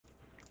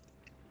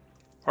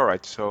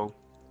Alright, so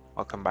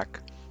welcome back.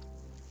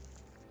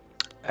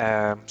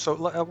 I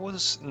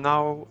was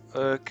now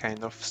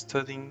kind of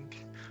studying,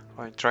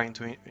 trying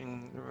to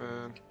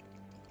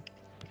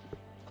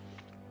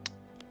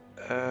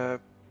uh,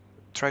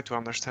 try to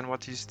understand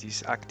what is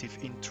these active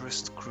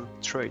interest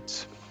group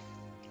traits.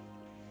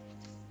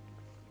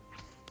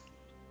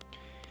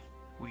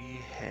 We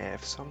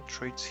have some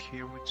traits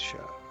here which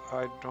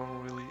I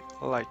don't really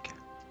like.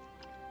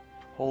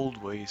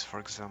 Old ways, for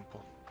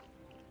example.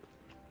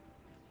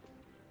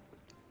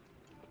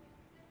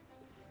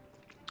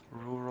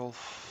 Rural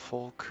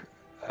folk.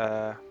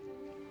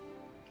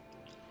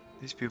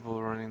 These people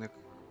running the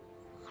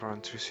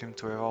country seem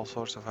to have all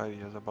sorts of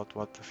ideas about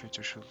what the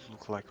future should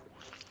look like.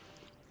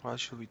 Why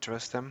should we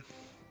trust them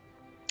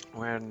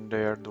when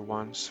they're the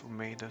ones who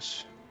made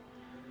us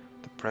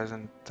the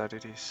present that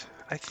it is?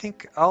 I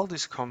think all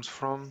this comes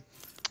from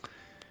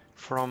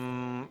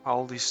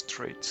all these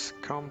traits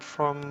come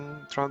from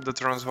the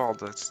Transvaal,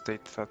 that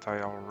state that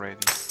I already.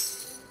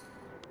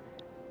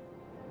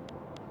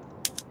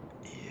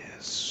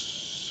 Yes,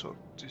 so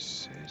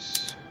this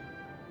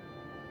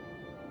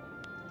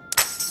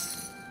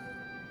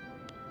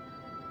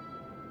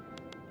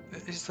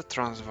is the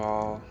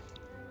Transvaal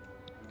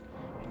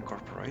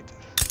incorporated,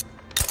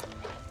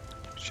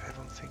 which I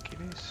don't think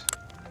it is.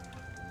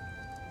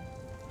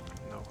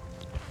 No.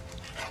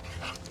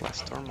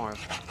 Less turmoil.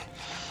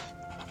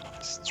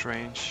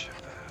 Strange.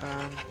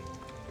 Um,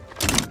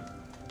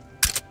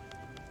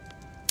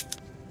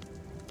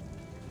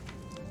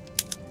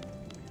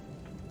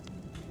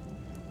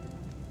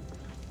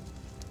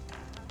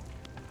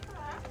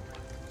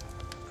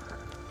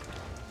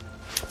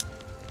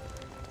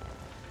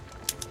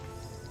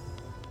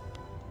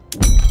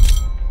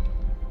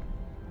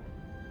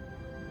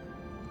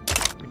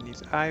 we need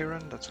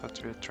iron, that's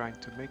what we're trying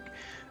to make.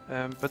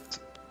 But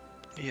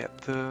yeah,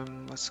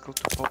 let's go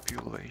to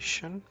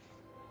population.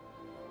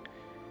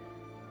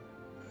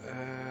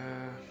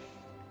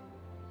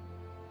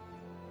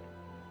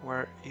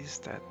 Where is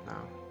that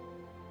now?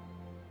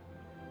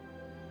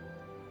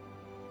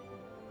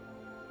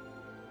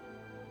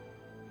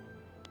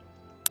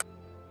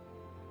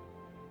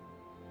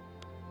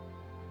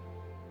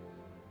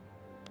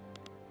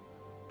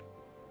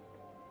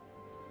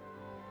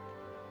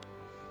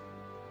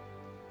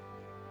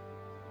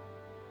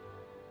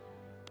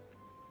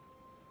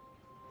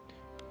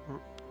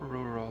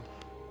 Rural.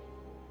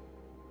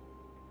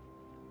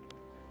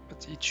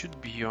 But it should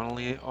be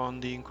only on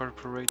the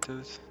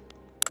incorporated.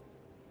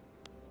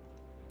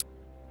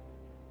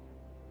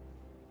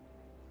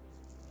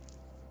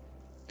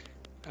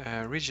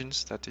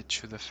 Regions that it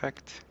should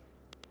affect.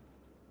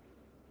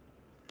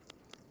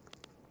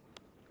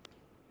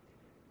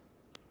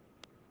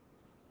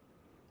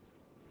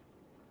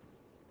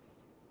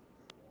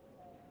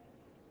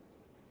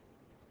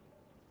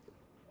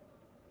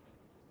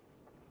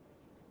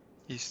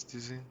 Is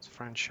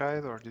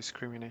disenfranchised or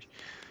discrimination?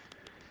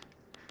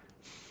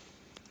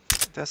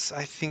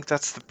 I think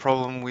that's the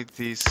problem with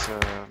this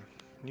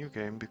new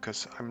game,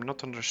 because I'm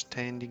not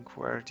understanding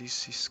where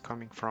this is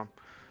coming from.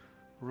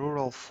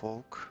 Rural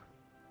folk.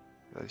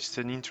 It's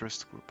an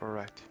interest group,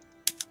 alright.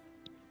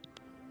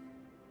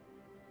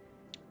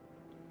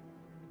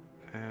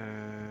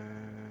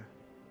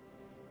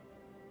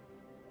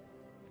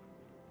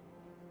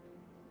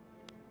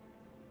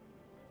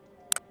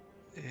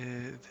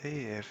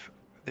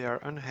 They are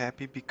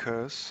unhappy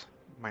because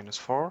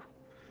 -4.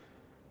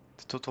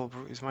 The total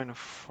is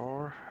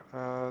 -4.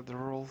 The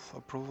rural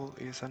approval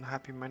is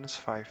unhappy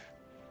 -5.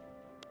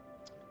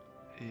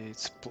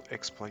 It's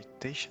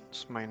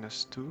exploitations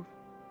 -2.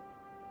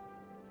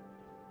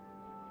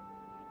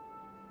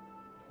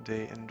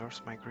 They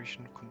endorse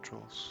migration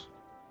controls.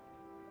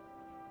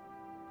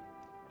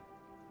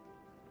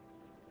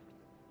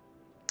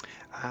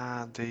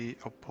 They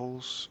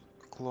oppose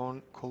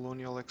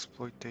colonial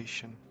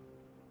exploitation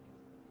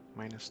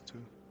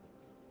 -2.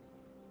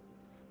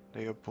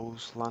 They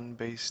oppose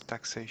land-based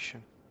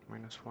taxation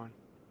 -1.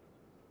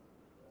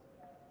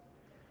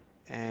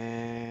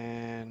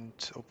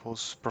 And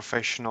oppose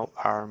professional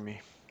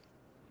army.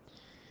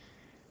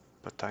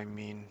 But I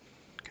mean,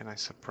 can I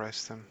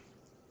suppress them?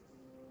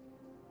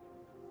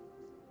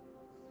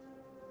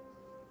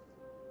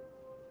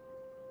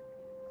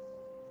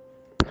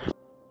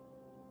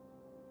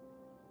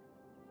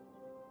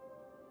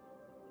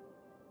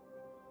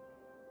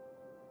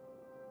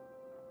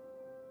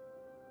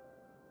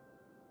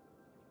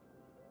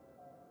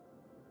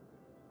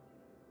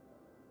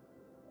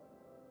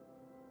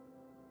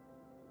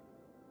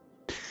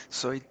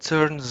 So it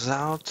turns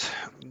out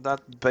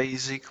that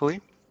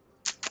basically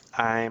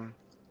I'm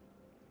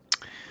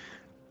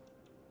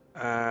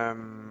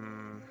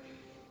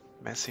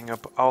messing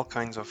up all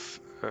kinds of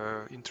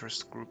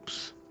interest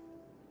groups.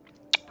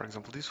 For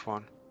example, this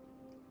one.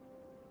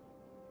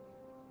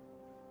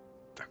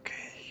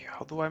 Okay,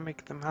 how do I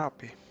make them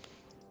happy?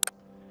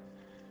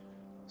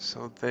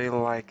 So they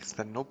like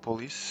the no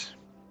police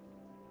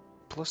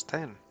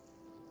 +10.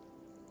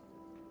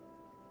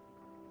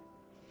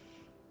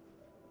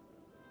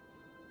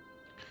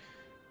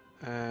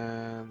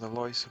 The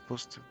law is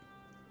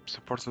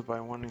supported by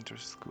one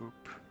interest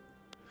group.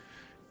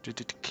 The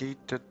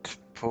dedicated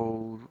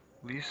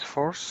police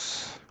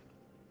force.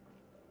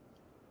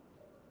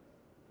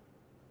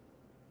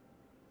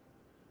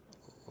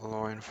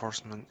 Law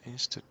enforcement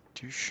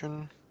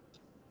institution.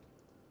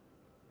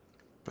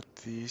 But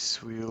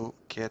this will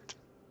get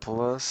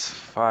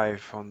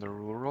 +5 on the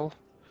rural.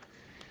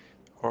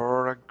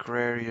 Or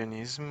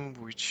agrarianism,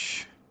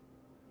 which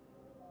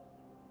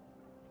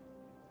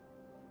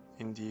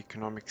in the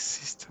economic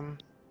system.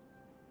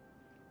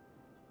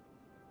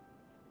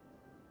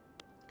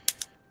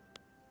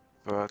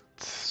 But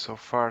so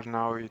far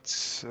now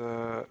it's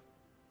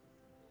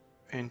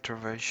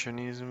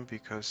interventionism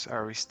because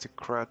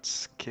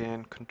aristocrats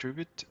can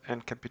contribute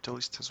and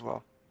capitalists as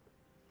well,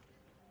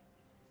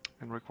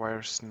 and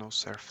requires no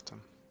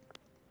serfdom.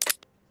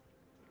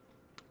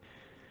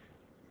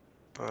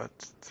 But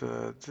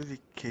the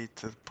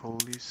dedicated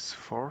police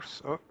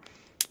force, oh,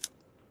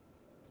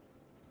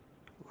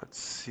 let's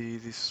see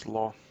this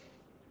law.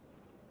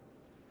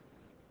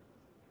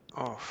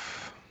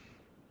 Off.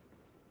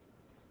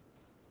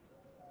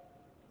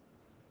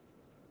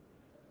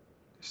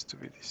 Is to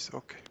be this,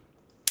 okay.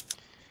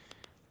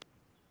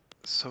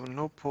 So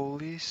no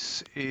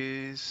police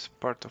is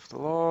part of the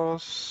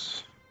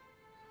laws.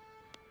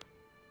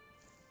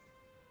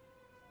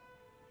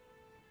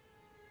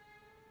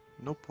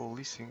 No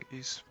policing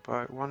is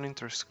by one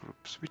interest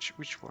groups.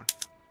 Which one?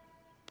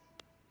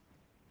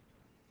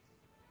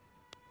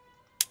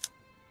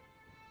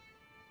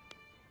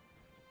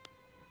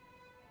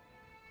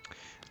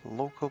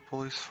 Local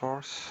police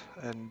force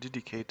and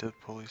dedicated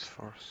police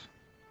force.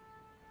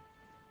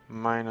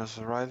 Minus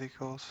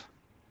radicals.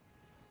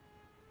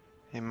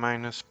 A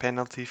minus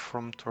penalty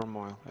from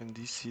turmoil. And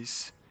this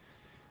is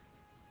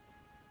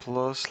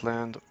plus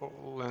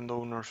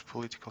landowners'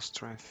 political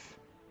strength.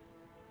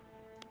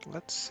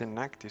 Let's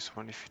enact this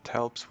one if it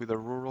helps with the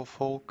rural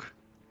folk.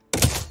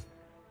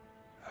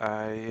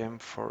 I am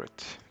for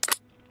it.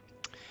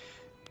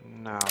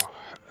 Now,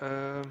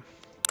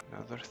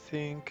 another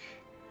thing.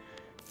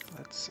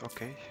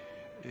 Okay.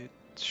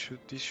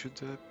 This should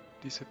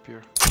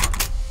disappear.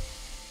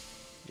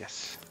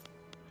 Yes.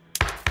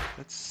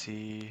 Let's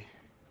see.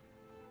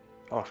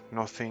 Oh,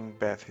 nothing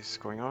bad is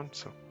going on,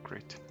 so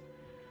great.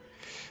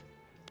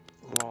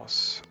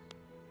 Laws.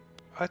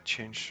 I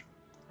changed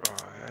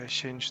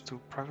to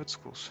private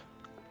schools.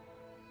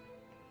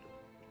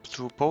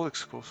 To public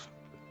schools.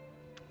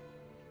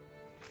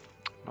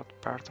 Not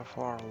part of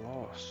our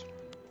laws.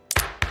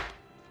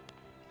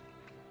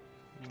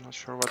 I'm not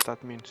sure what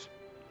that means.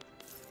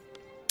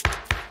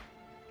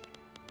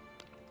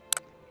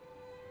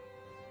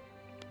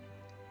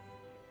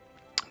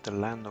 The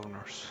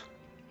landowners.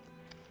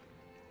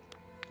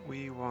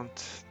 We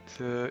want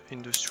the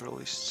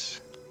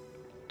industrialists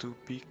to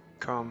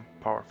become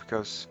power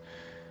because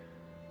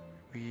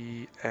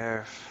we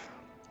have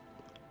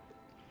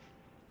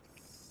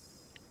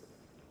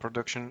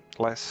production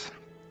less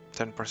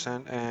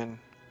 10% and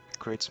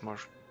creates more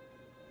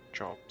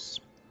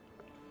jobs.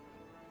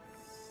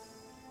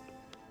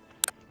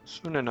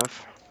 Soon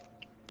enough.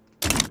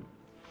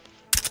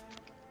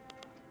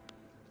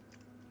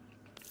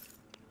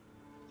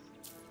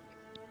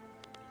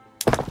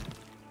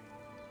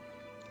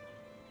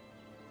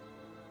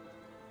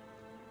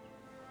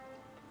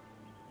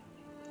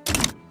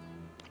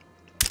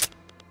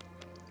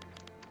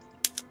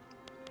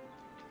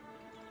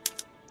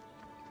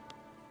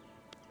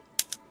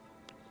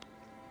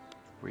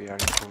 We are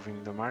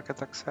improving the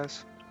market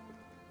access.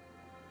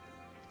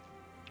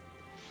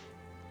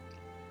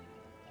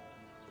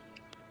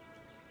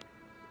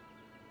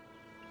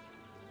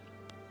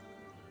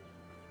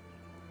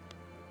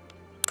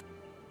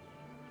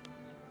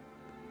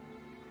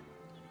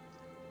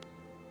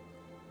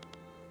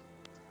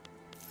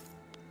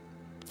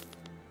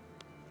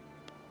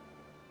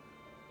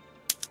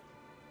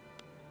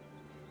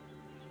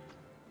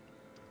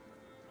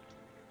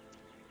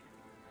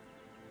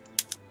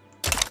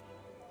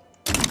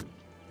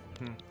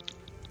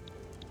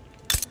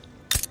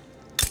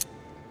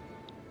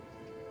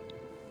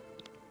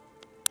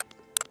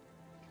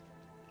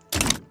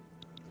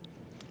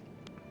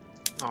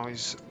 How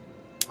is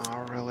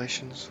our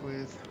relations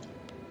with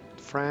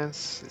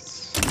France?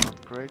 It's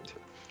not great.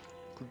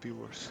 Could be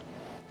worse.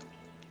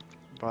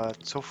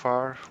 But so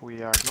far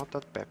we are not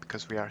that bad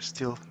because we are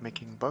still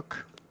making buck.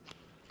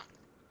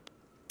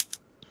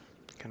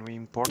 Can we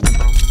import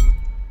from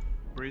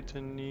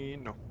Brittany?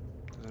 No,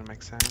 doesn't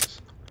make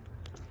sense.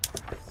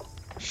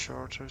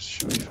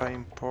 Shortage, if I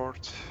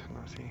import,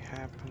 nothing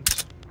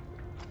happens.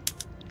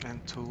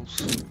 And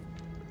tools,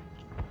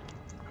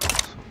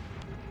 also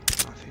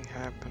nothing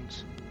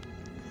happens.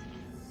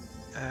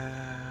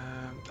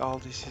 All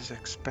this is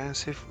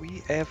expensive.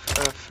 We have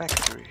a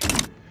factory.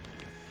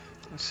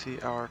 Let's see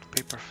our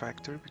paper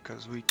factory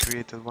because we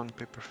created one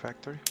paper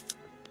factory.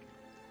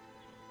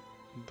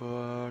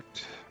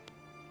 But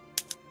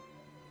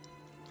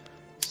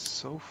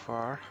so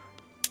far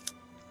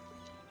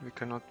we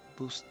cannot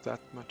boost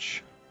that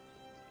much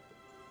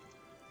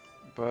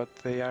but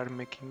they are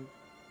making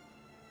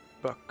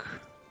buck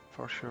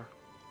for sure.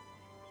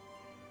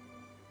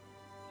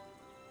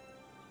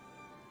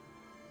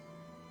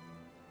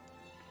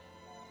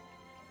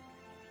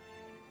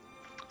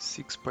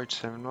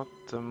 6.7, not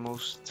the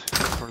most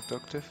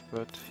productive,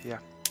 but yeah.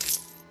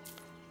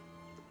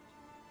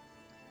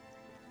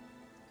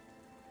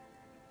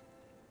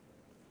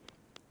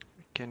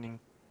 We can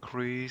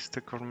increase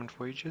the government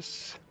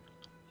wages.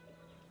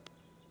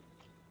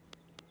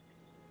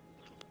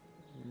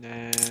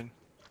 And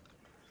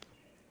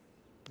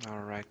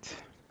alright.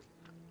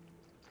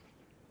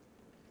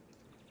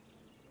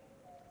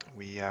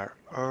 We are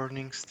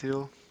earning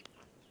still,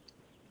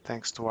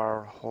 thanks to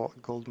our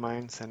gold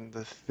mines, and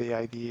the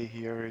idea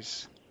here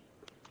is...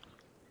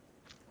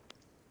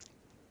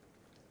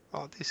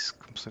 Oh, this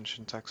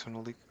consumption tax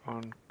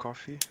on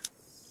coffee.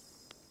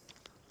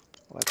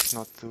 Let's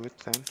not do it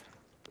then.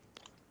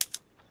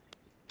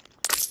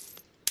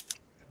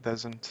 It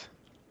doesn't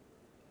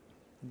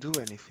do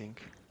anything,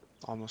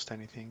 almost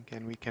anything,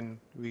 and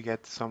we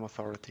get some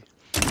authority.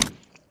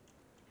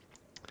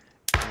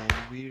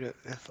 And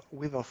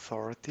with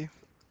authority,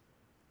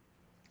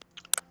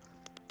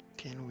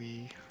 can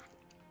we...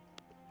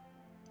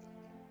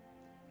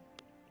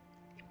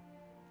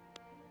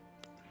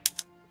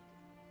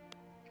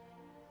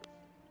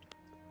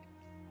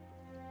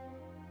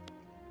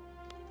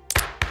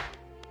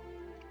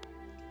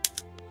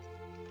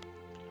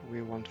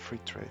 We want free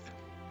trade.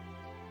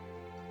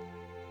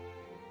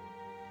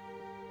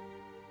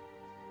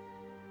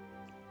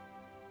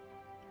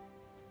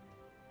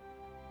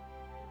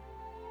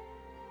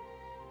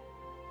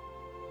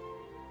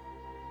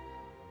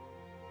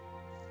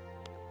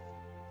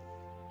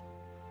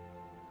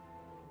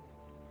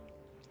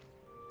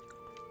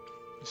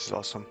 This is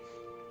awesome.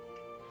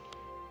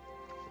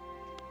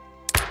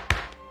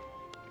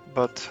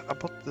 But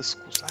about the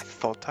schools, I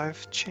thought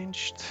I've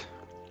changed.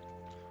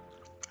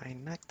 I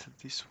enacted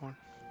this one.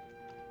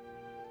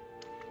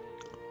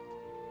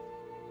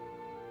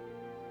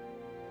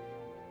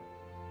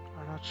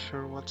 I'm not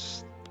sure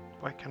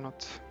why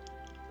cannot...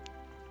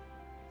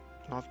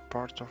 Not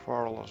part of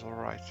our laws,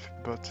 alright,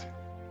 but...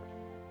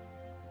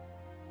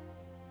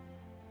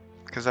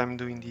 Because I'm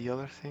doing the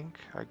other thing,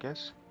 I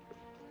guess.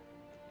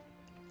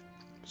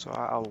 So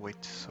I'll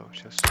wait, so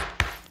just...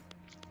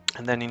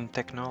 And then in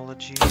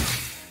technology,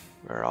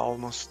 we're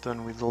almost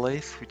done with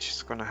lathe, which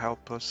is gonna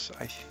help us,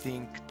 I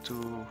think,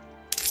 to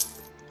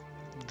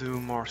do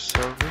more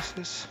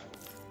services.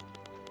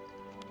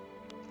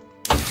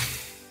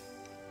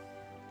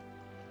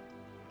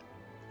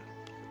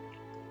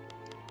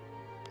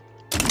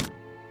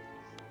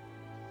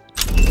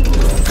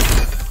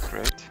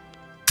 Great.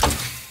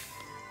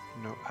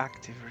 No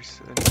active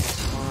resident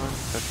this one.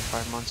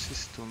 35 months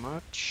is too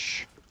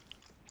much.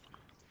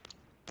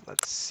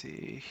 Let's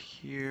see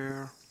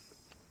here.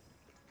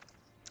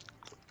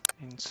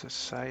 In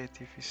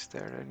society, is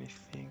there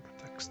anything?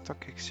 The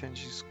stock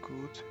exchange is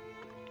good.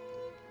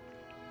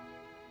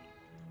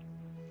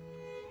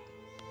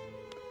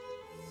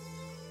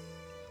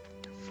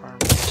 Farm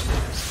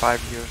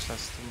 5 years,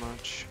 that's too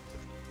much.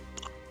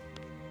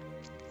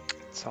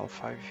 It's all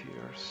 5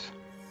 years.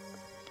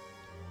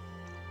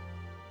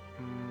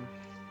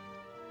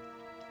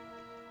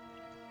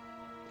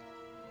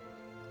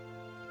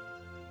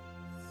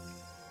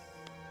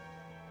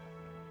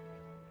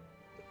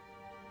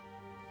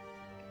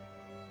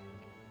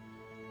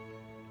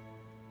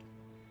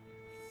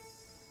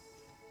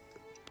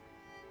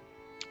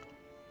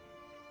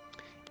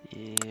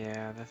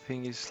 Yeah, the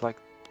thing is like...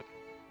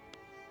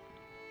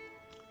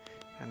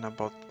 And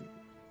about...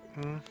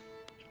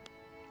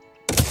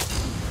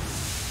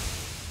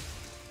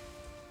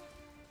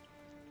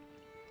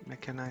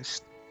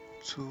 Mechanized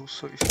tool,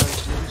 so if I do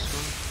this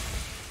one...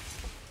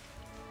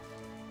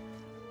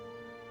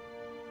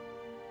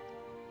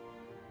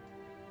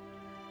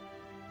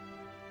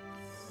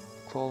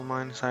 Coal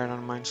mines,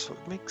 iron mines, so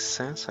it makes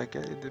sense. I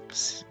get it. The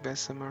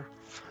Bessemer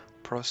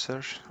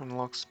processor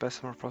unlocks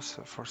Bessemer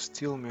processor for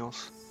steel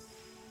mills.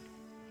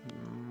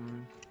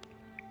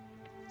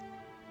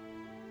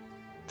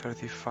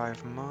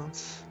 35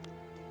 months,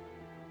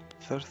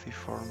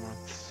 34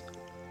 months.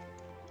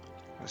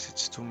 Because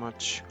it's too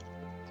much.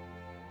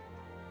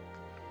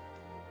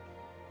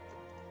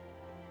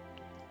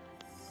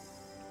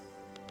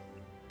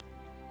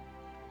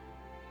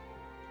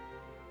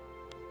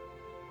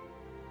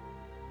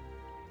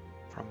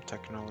 From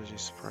technology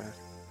spread.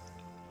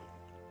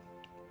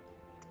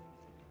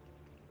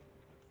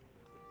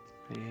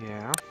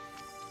 Yeah.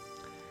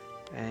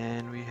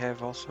 And we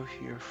have also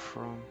here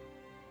from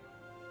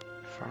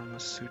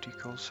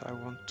pharmaceuticals. I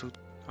want to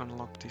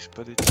unlock this,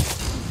 but it's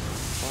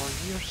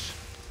 4 years.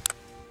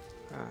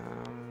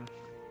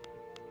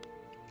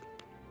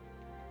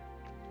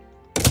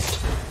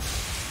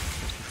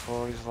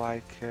 34 is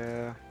like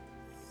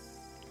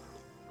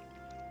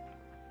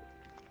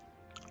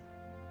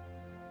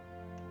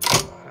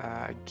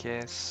I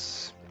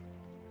guess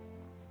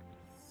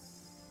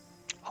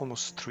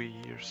almost 3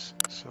 years,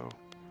 so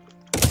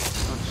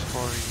it's not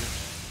 4 years.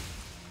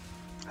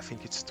 I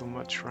think it's too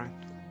much, right?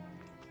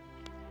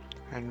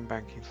 And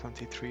banking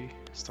 23,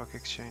 stock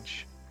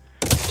exchange.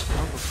 I'll go for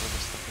the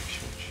stock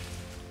exchange.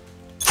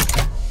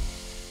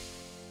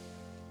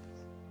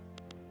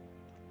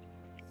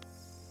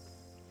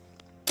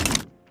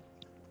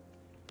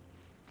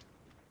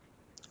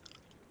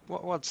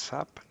 What's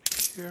happening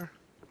here?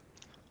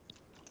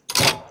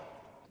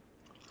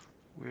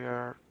 We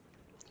are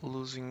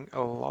losing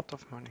a lot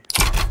of money.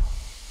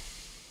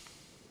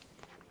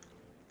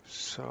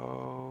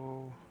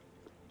 So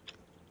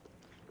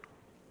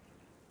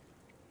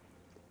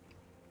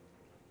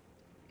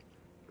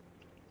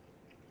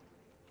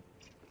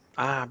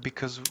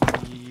because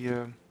we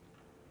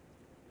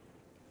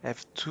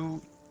have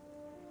two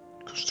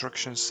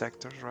construction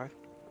sectors, right?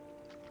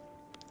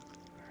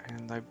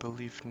 And I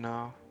believe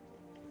now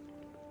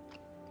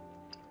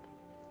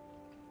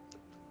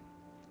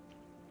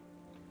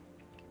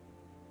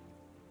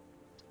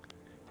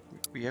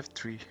we have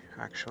three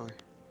actually.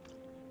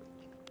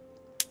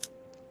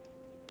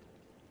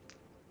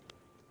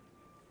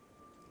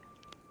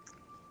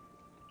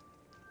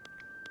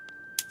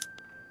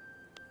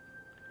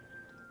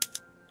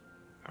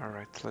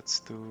 Alright,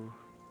 let's do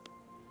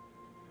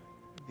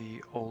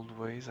the old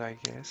ways, I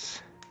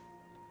guess.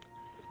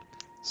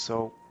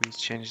 So we'll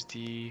change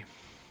the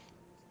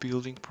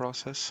building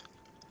process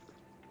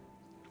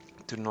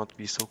to not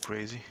be so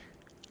crazy.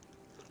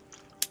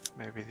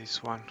 Maybe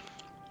this one.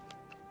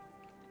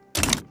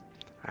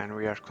 And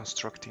we are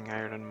constructing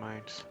iron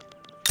mines.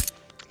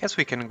 Guess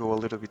we can go a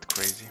little bit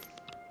crazy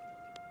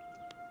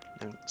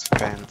and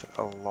spend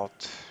a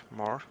lot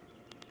more.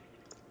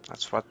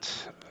 That's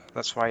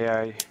why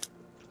I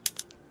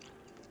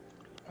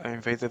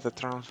invaded the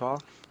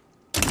Transvaal.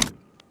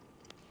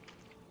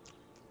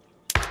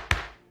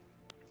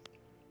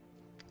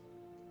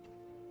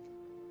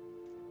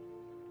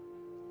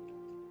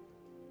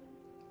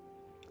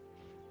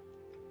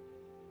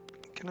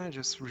 Can I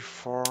just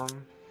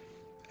reform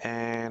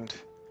and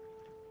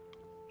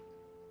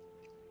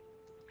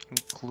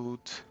include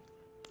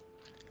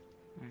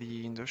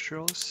the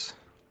industrialists?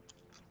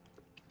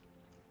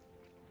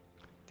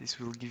 This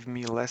will give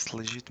me less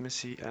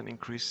legitimacy and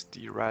increase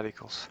the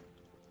radicals.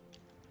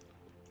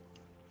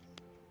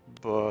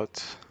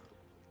 But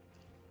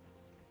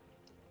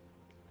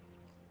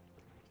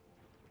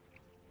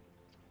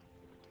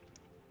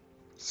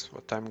that's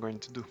what I'm going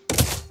to do.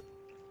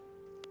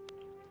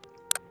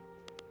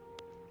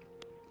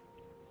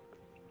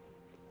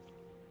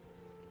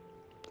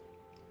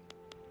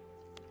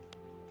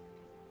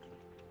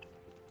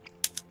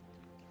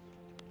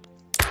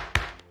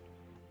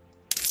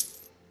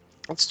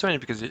 It's strange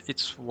because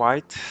it's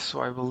white,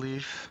 so I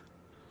believe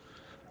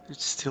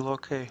it's still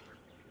okay.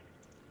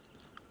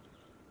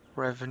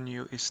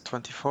 Revenue is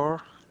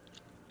 24,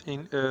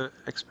 in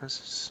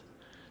expenses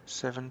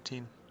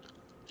 17.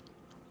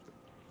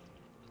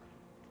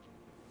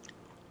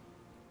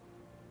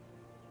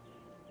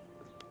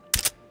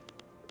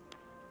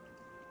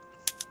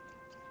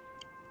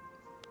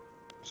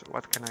 So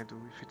what can I do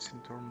if it's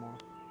in turmoil?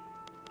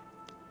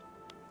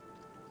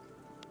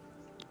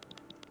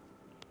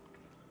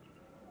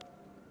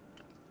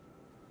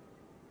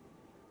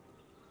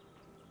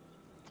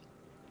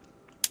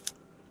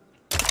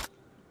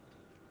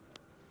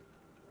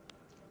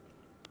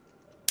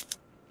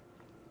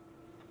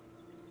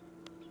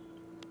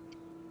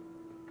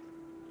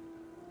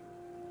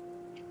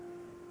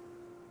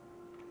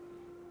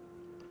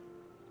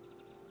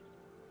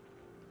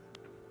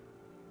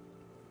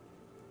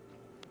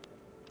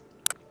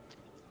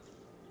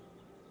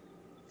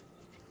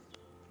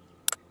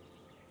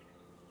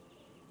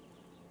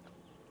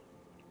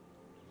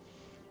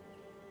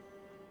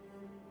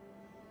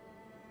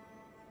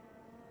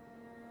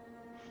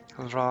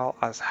 Israel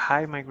has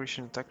high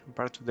migration attack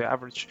compared to the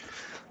average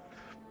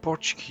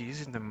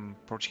Portuguese in the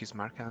Portuguese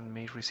market and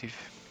may receive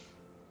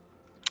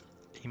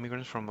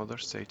immigrants from other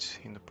states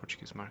in the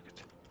Portuguese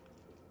market.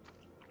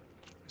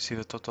 Receive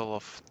a total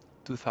of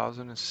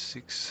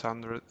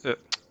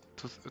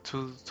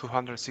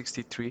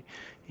 263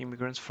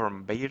 immigrants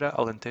from Beira,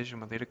 Alentejo,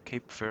 Madeira,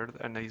 Cape Verde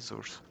and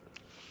Azores.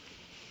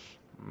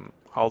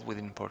 All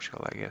within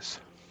Portugal, I guess.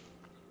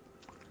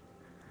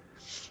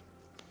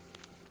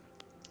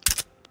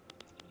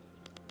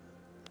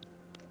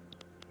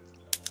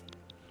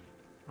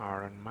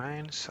 Iron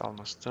mines,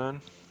 almost done.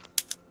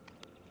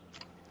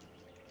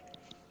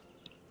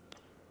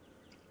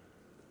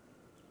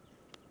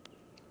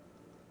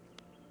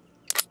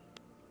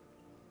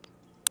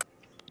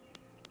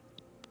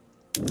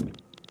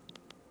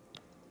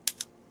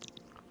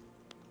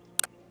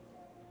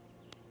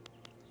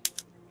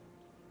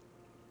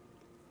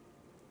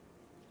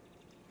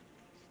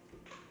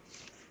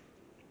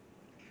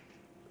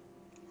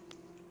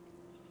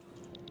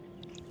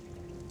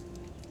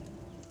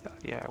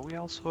 Yeah, we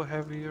also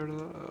have here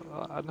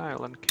an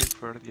island, Cape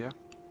Verde, yeah.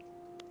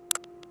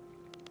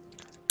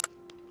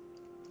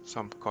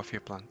 Some coffee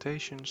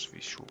plantations,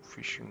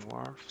 fishing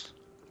wharves.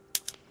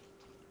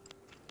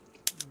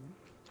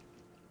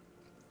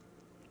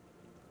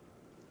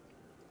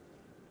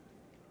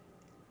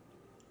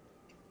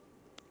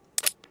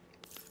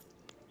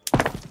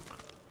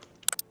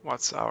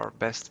 What's our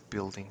best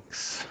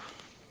buildings?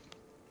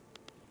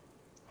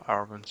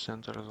 Urban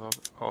centers,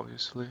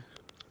 obviously.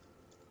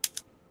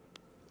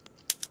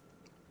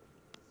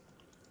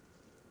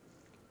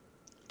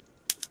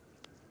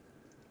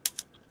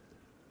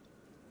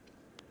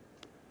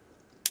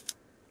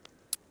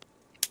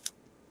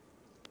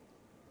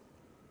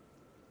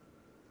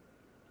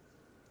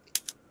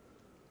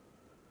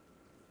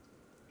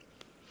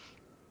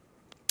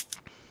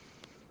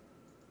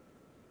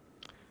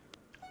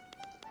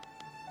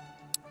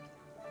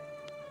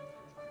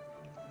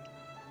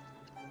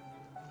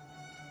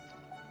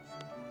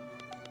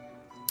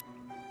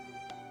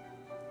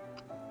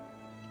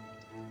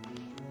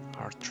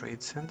 Our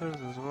trade centers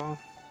as well.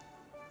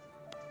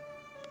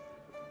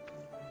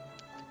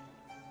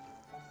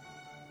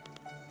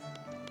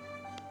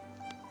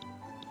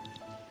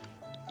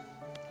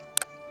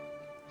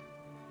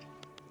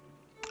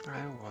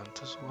 I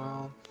want as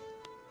well.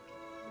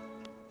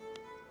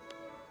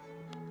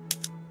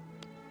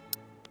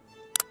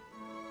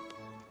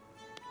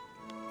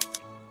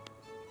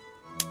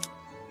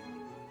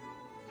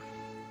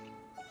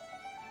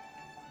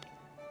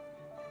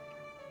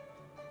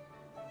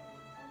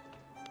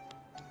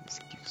 This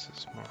gives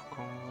us more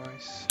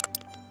convoys.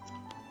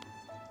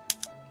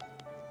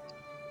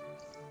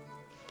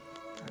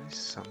 There is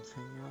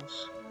something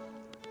else.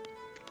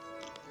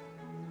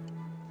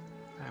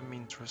 I'm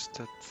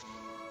interested.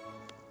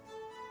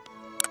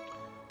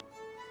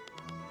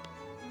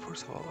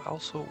 First of all,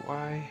 also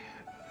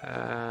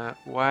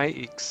why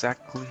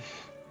exactly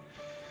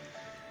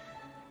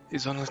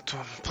is only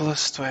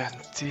plus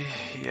 20?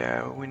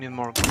 Yeah, we need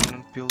more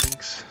government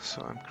buildings,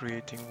 so I'm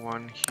creating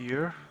one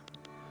here.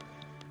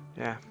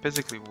 Yeah,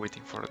 basically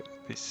waiting for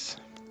this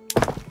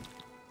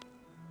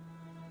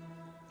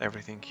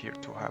everything here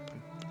to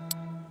happen.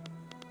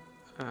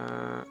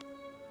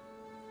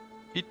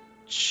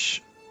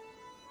 Each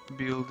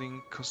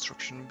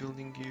construction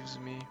building gives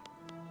me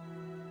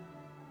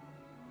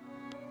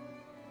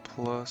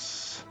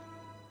plus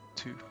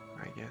 2,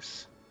 I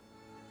guess.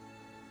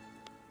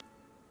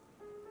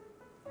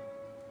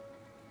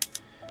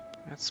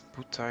 Let's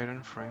put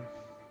iron frame.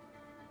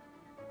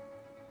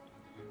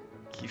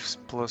 Gives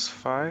plus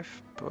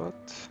 5,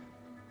 but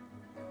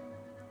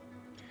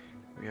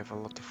we have a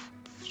lot of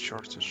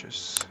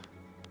shortages.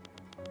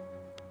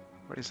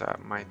 What is that?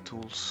 My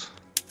tools.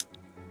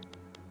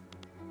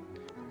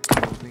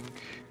 Building.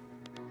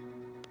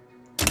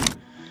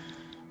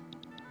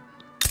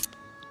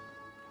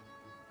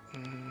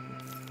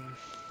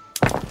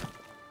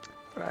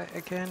 Right,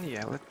 again,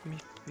 yeah, let me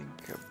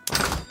think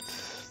about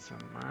the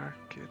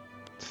market.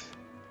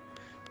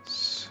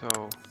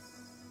 So,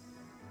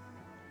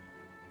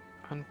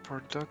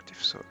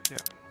 unproductive, so yeah,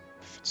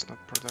 if it's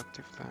not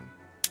productive then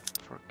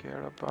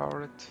forget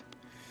about it.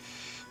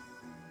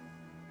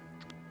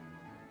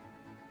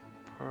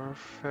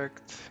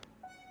 Perfect.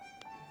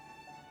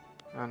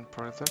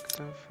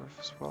 Unproductive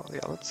as well.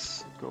 Yeah,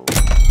 let's go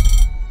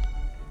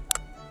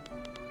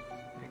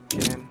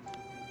again.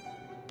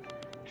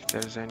 If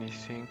there's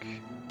anything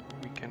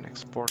we can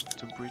export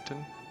to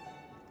Britain.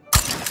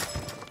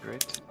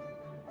 Great.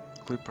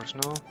 Clippers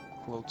no,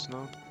 clothes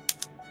no.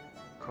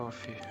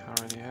 Coffee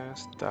already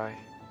has. Dye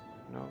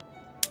no.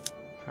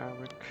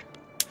 Fabric.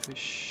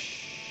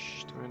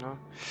 Fish do we know?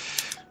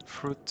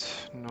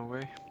 Fruit no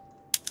way.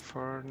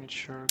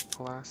 Furniture,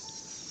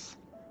 glass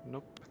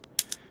nope.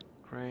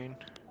 Grain.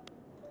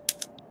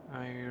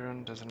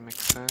 Iron doesn't make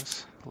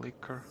sense.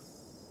 Liquor.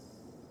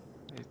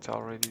 It's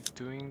already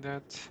doing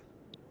that.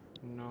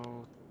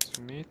 No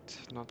meat,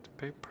 not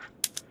paper.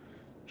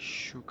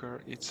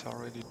 Sugar, it's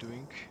already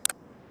doing.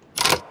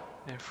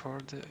 And for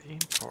the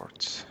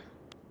imports,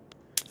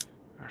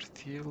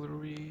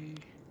 artillery,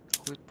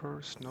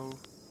 clippers, no.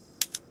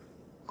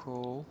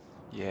 Coal,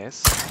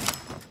 yes.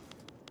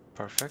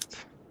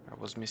 Perfect. I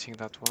was missing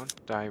that one.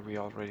 Dye we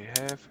already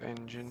have.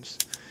 Engines,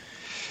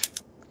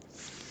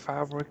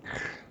 fabric,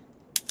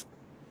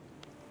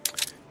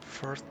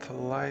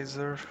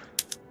 fertilizer,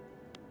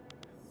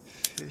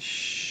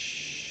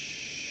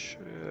 fish,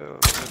 a little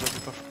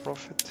bit of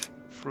profit,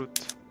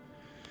 fruit,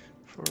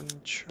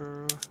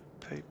 furniture,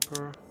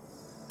 paper,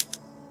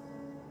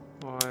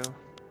 oil,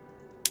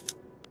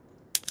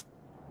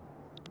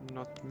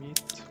 not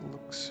meat,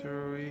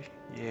 luxury,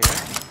 yeah,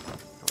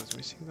 I was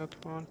missing that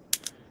one,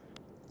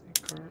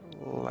 liquor,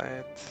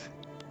 lead,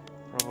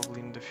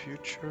 probably in the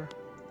future.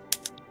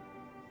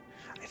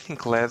 I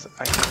think lead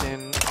I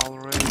can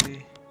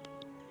already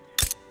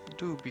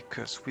do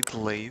because with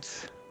lathe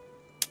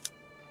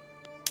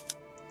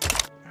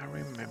I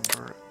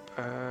remember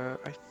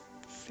I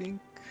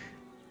think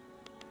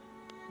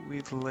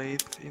with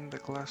lathe in the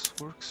glass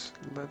works,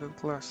 leaded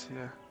glass,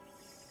 yeah.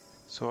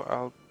 So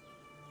I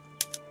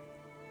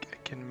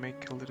can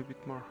make a little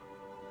bit more.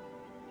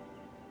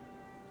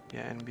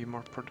 Yeah, and be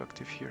more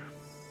productive here.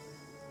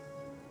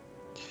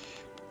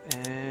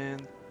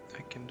 And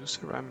I can do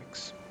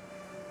ceramics.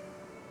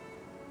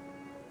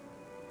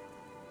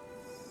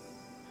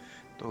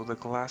 Though the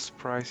glass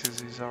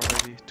prices is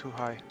already too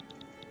high.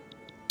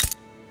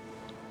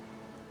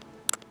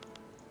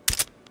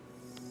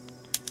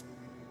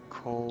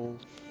 coal.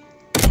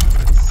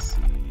 Let's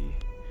see.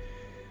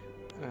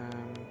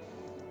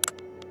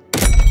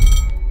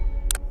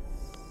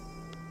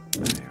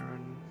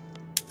 Iron,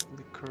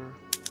 liquor,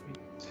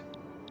 meat.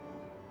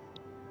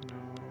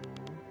 No.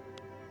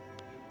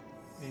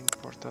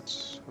 Import,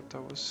 that's what I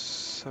was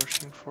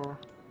searching for.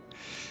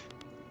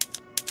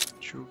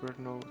 Sugar,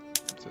 no,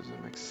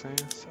 doesn't make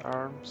sense.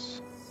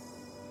 Arms,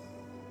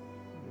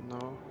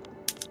 no.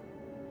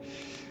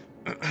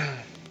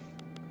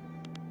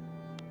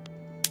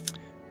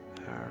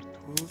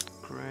 Hardwood,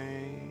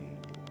 grain.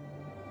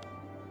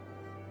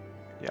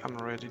 Yeah, I'm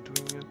already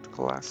doing it.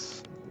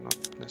 Glass,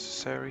 not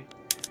necessary.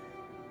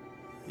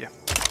 Yeah.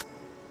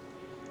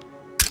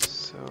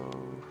 So,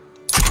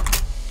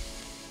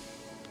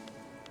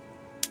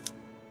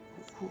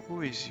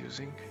 who is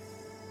using?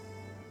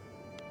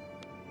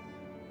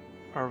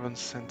 Urban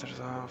centers,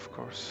 of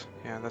course.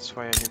 Yeah, that's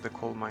why I need the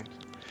coal mine.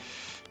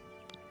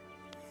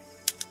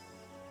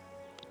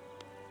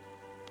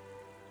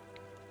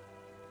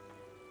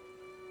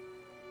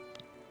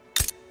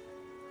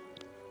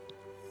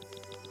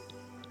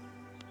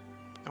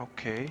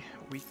 Okay,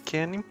 we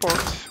can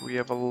import. We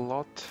have a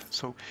lot,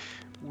 so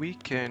we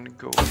can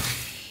go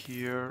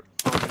here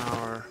on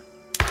our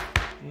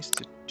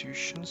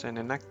institutions and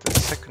enact a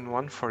second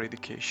one for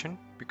education,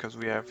 because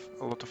we have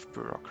a lot of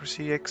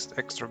bureaucracy,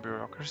 extra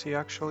bureaucracy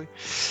actually.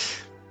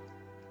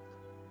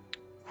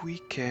 We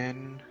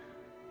can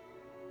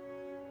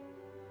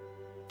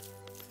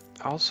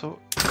also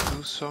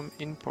do some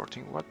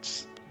importing.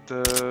 What's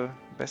the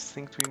best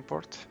thing to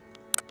import?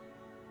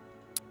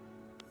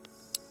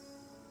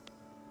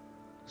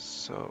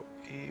 So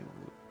it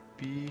would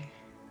be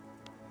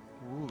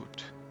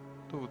wood.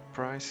 The wood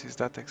price, is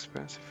that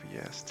expensive?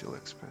 Yeah, still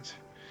expensive.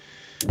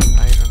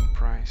 Iron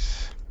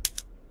price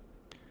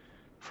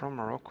from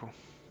Morocco.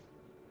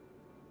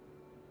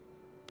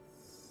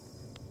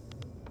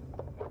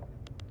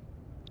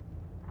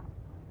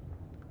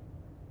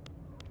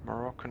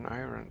 Moroccan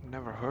iron,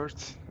 never heard.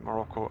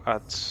 Morocco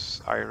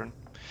adds iron.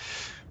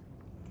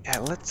 Yeah,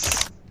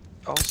 let's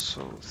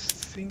also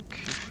think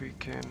if we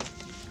can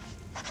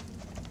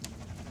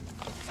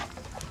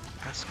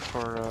ask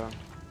for a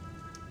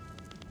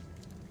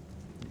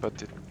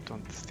budget.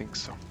 Don't think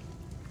so.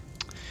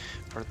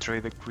 For a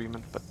trade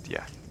agreement, but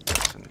yeah,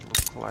 doesn't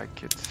look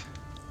like it.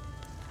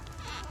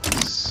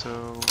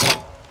 So,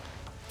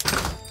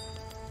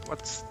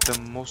 what's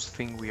the most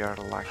thing we are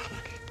lacking?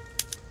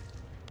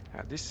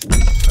 This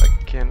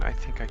I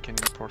think I can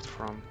import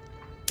from.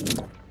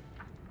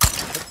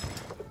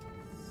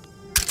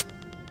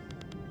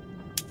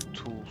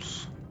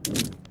 Tools.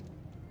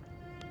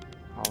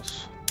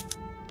 Also.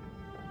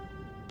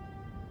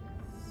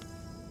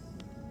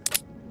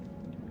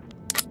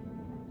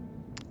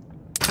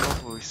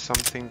 Probably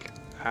something.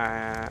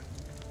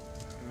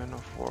 Men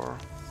of war.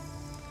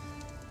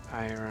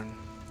 Iron.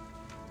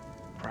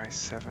 Price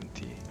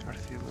 70.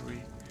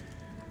 Artillery.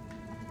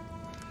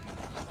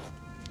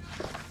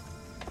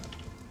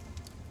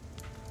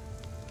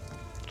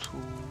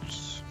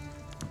 Tools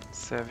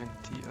 70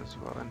 as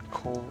well, and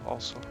coal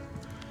also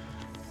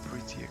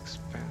pretty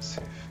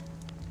expensive.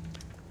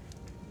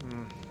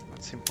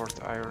 Let's import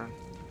iron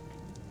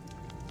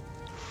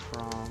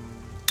from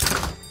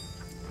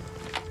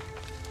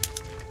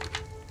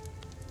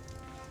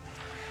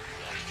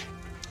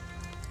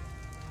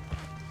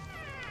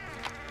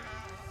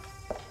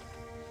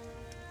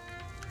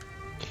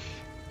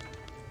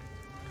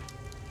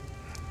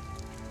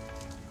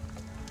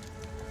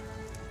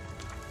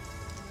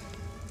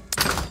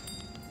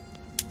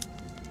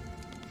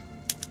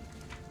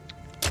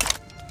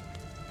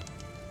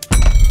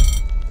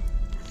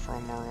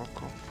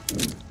Morocco.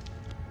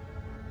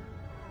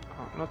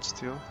 Oh, not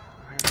still.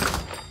 And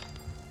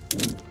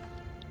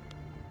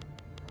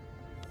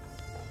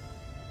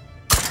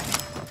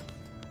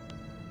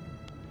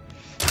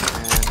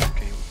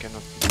okay, we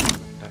cannot be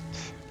doing that.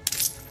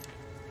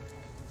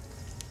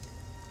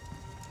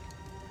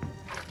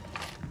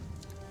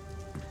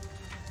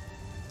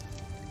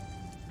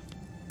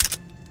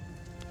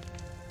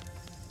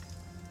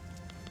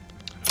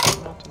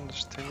 I'm not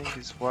understanding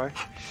is why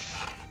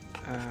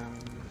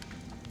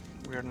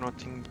we are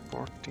not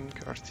importing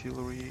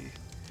artillery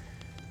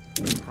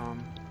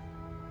from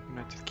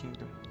United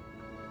Kingdom.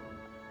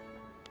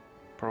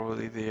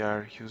 Probably they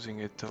are using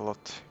it a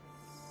lot,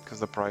 because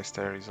the price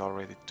there is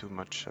already too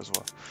much as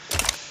well.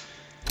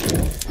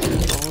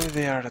 Probably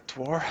they are at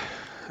war,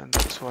 and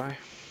that's why.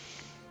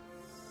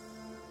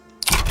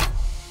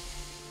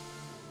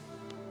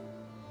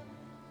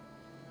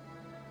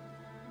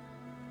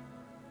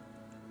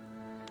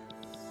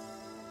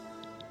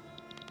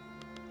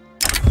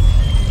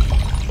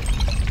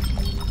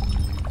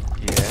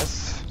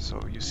 Yes, so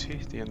you see,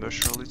 the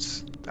industrial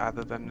is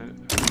added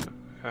an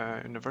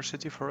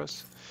university for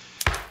us.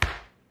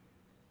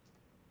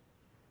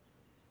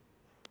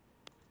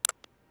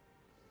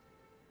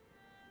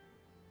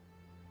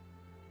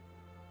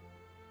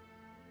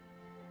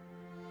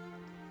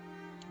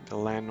 The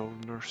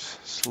landowners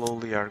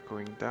slowly are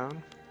going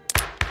down.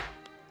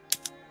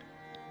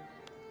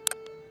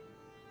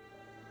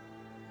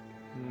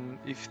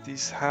 if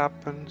this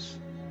happens,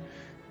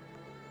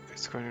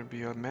 it's going to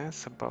be a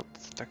mess about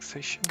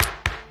taxation.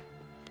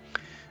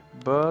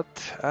 But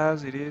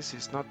as it is,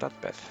 it's not that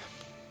bad.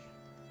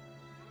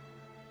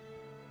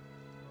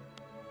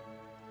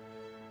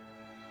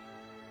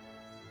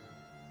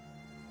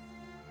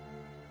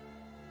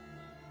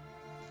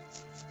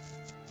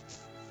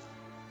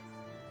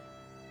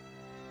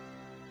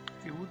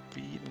 It would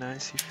be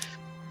nice if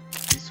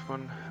this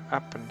one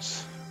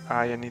happens.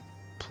 I need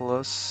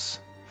 +5.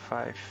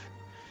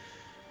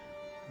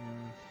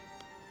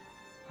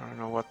 I don't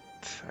know what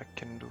I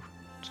can do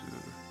to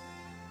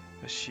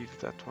achieve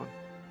that one.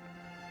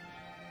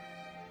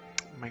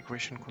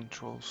 Migration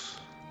controls.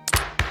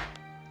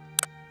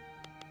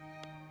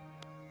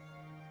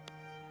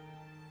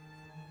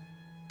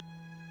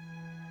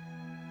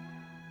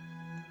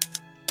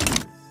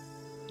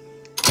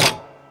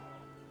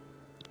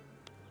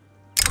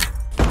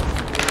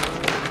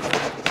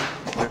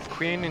 The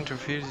Queen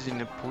interferes in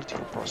the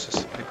political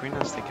process. The Queen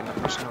has taken a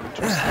personal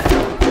interest in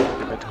the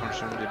debate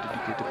concerning the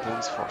dedicated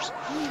police force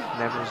and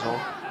have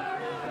resolved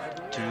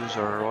to use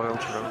her royal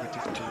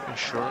prerogative to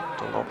ensure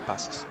the law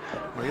passes.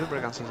 Maria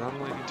Braganza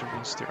only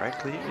intervenes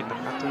directly in the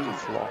matters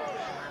of law,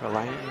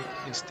 relying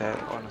instead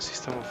on a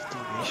system of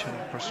delegation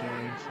and personal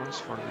influence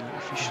for the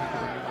efficient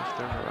running of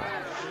their realm.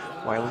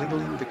 While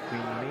legally the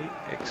Queen may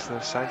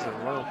exercise the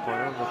royal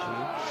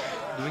prerogative,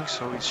 doing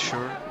so is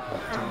sure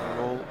to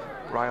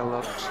rile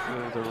up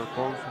the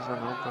Republicans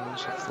and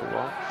opponents of the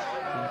law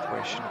in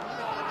question.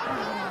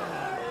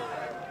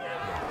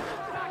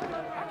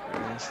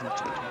 Seem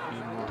to be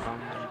more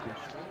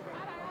ambiguous.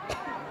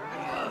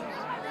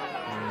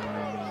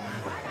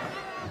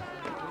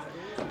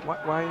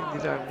 Why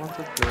did I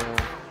wanted the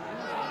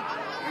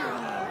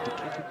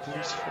dedicated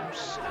police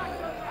force?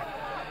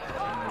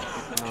 I'm a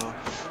bit now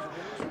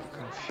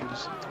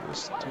confused. It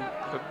was to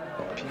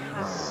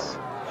appease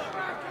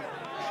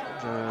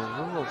the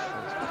rural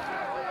folk,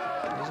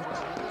 was it?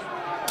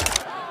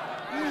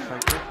 If I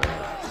go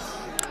back,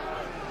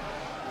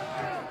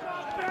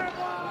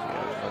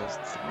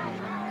 realized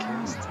being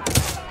against it.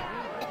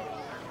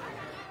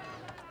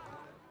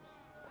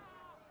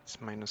 It's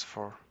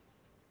 -4.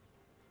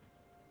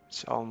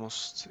 It's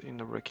almost in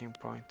the breaking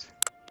point.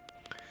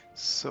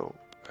 So,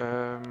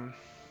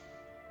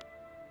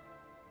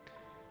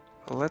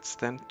 let's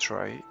then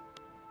try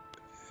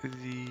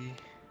the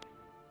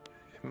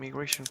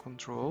immigration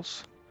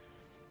controls.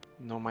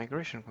 No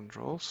migration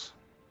controls.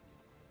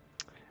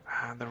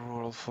 And the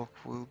rural folk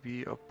will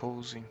be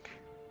opposing.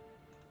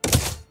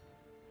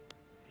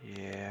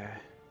 Yeah.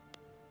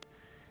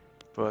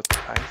 But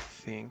I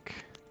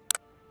think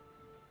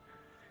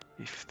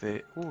if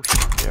they... oh,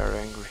 they are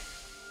angry.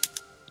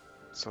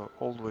 So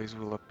always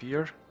will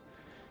appear.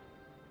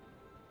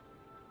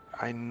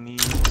 I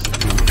need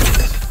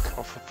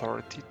of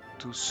authority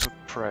to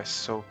suppress.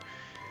 So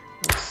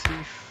let's see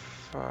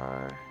if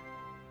I...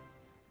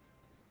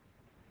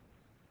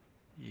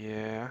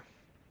 yeah.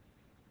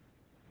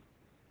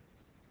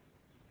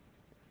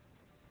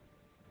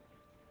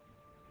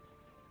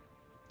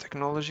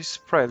 Technology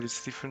spread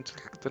is different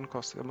than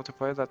cost. I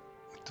multiply that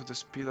to the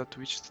speed at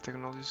which the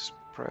technology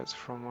spreads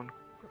from one...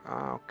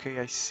 ah, okay,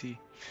 I see.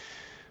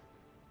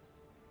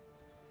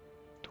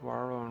 To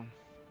our own.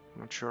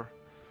 Not sure.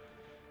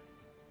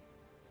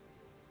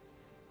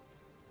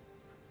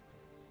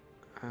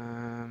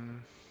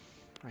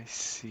 I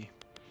see.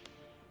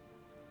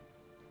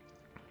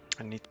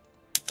 I need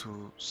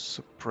to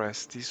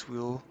suppress. This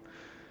will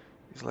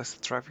is less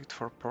trafficked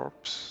for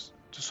perps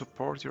to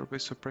support your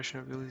base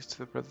suppression ability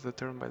to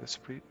determined by the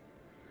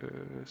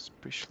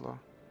speech law.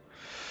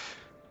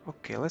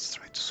 Okay, let's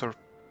try to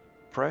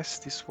suppress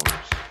this one.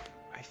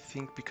 I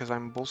think because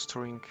I'm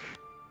bolstering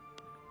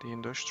the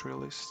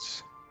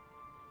industrialists.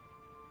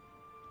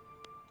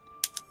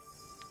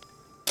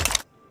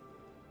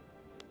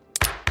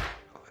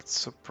 Let's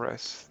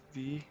suppress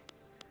the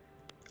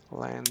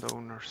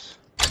landowners.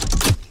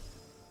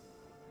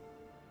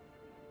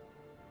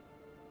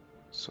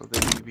 So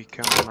they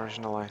become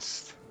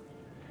marginalized.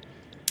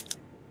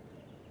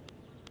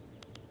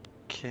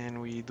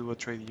 Can we do a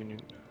trade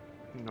union?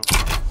 No.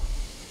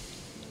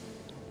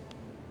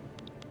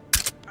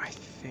 I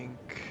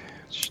think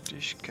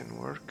this can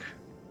work.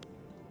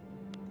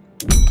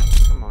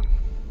 Come on.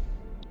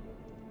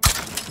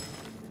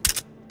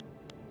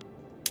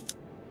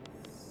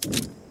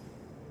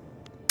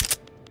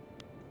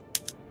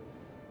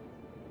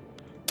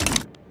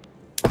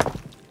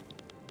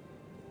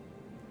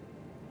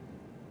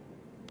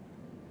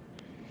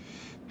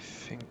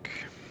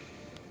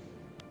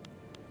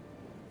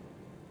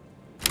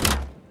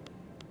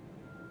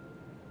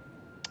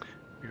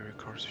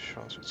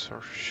 Shows its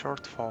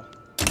shortfall.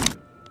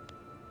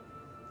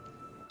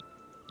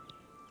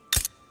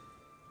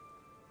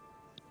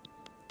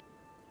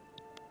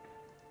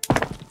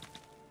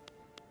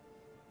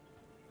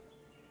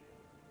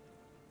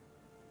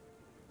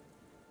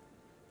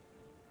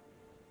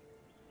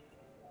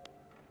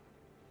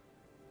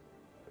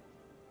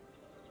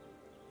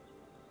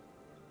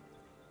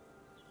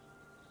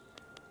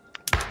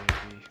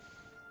 Maybe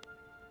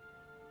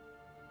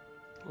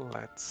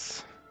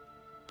Let's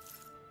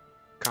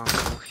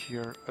cancel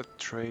here a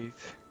trade.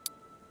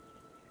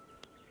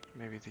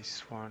 Maybe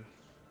this one.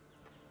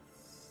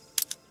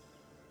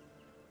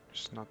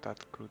 It's not that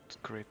good,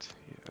 great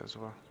here as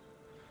well.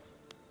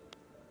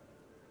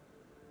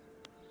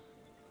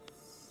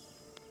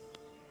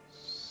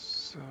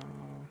 So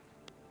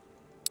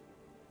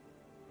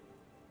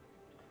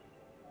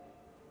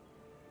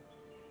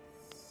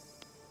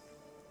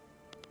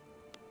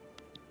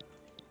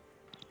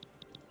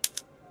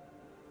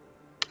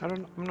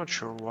I'm not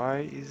sure why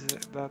is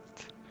it that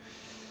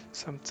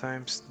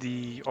sometimes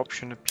the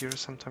option appears,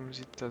 sometimes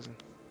it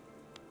doesn't.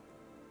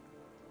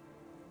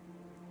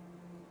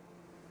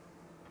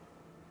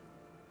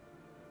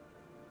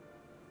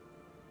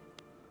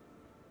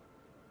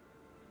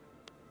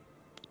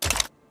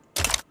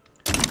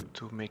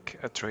 To make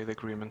a trade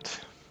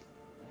agreement.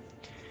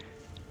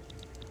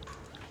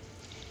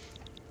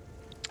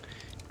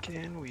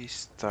 Can we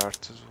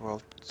start as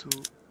well to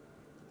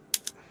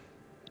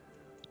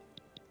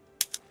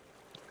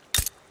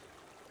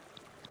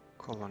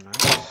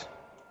colonize?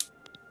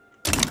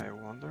 I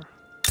wonder.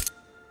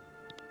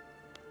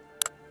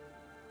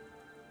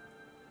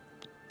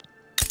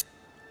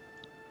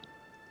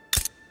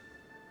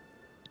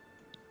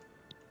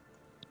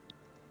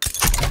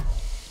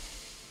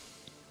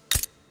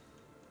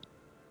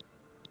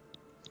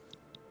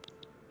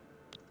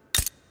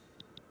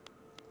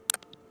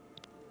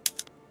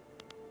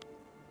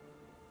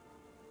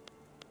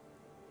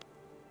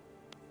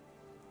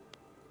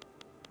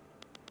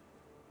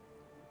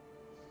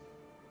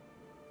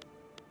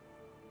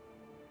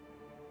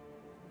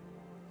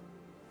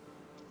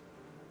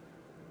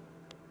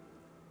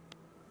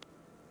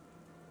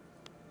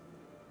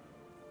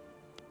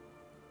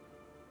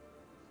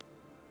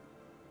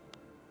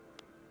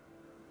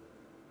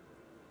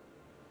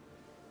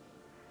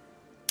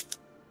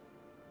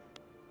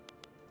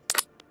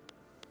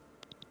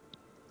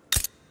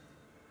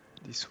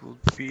 This would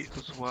be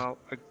as well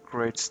a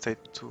great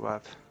state to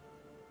add.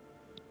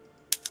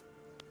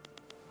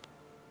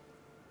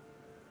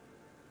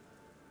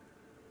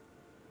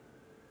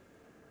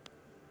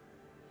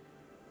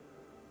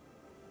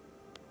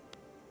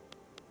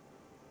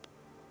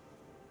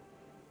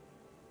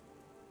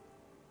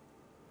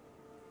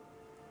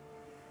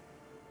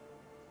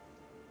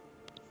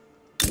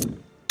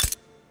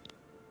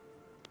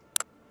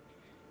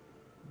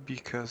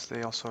 Because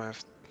they also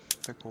have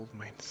the gold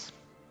mines.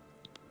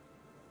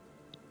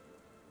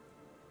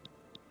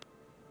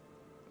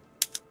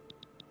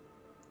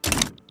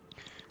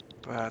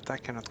 But I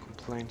cannot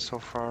complain so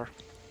far.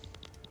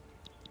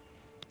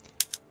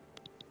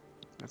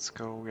 Let's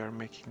go, we are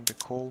making the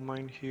coal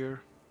mine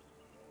here.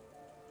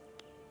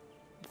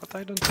 What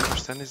I don't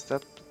understand is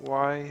that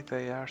why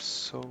they are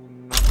so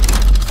not...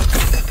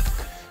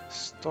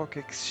 Stock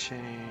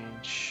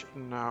exchange.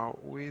 Now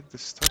with the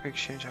stock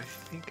exchange I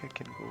think I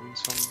can go in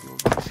some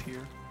buildings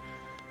here.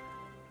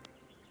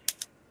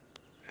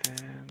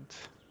 And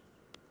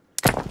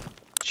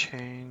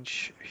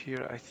change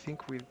here I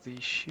think with the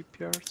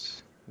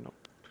shipyards. No.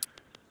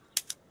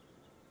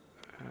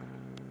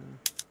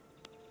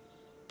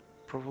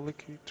 Probably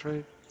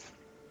trade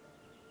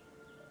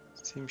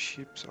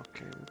steamships.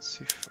 Okay, let's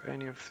see if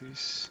any of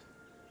these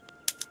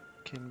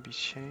can be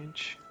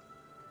changed.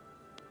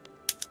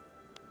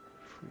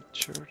 Free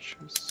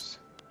churches.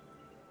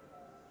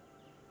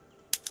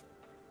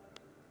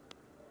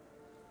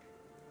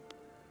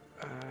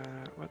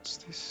 What's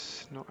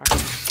this? No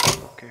access.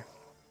 Okay.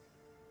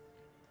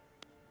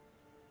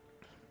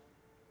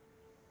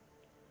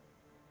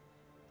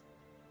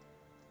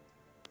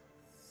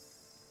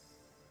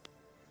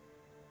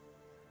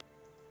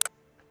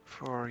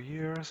 For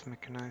years,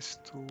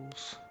 mechanized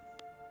tools.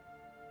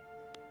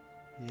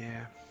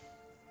 Yeah.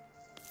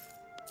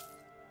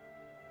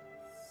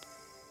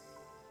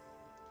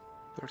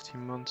 $13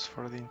 months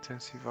for the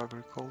intensive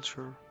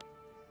agriculture.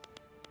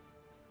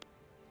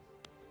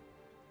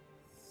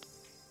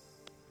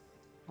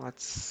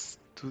 Let's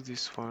do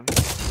this one.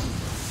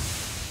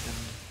 And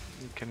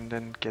we can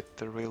then get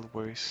the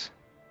railways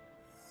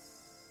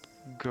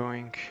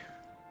going.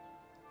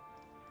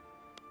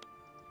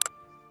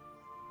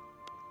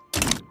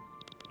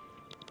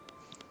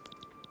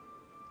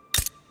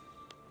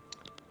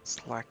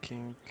 It's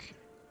lacking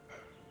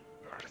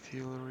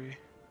artillery,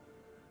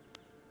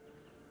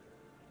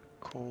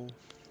 coal.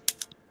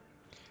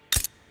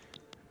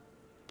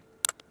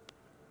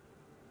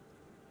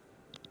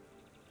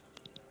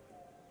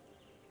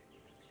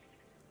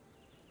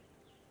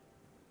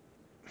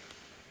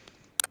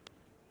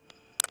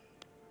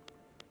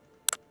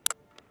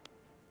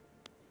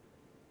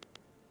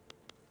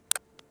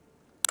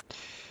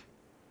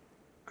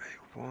 I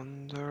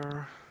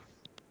wonder...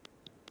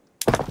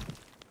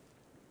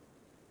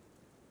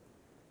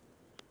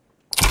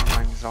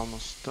 Mine is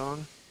almost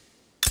done.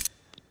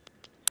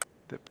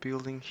 The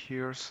building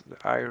here, so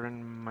the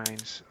iron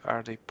mines,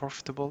 are they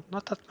profitable?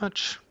 Not that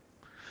much.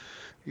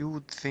 You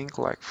would think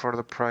like for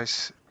the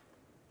price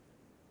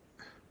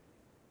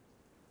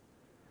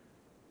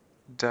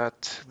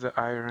that the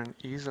iron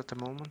is at the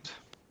moment.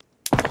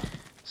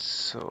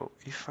 So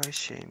if I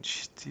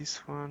change this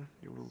one,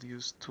 you will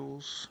use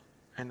tools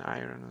and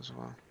iron as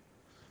well.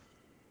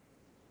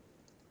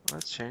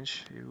 Let's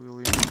change. You will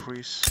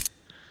increase.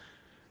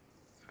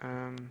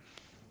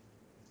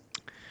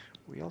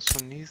 We also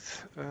need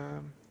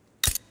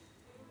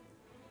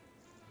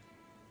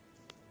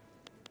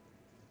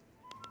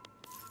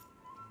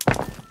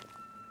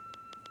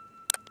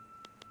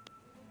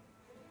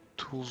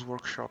tools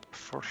workshop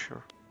for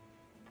sure.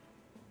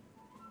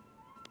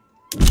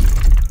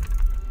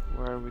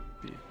 Where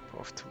would be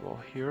profitable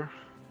here?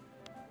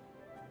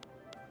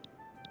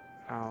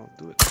 I'll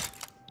do it.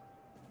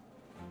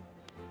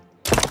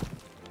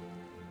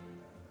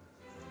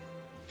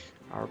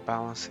 Our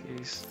balance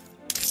is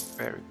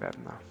very bad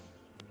now.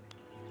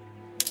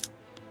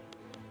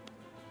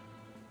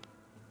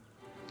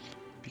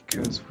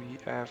 Because we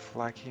have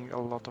lacking a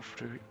lot of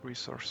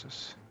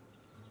resources.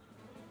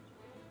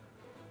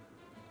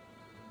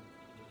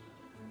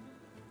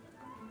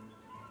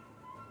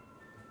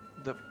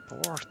 The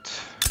port.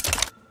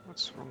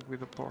 What's wrong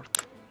with the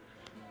port?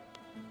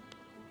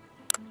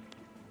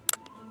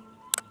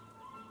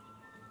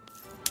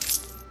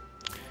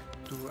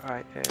 Do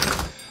I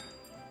have...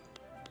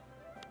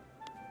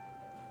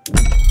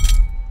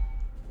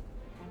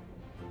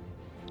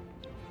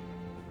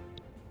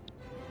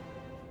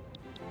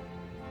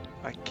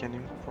 I can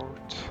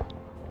import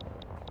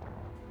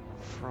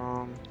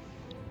from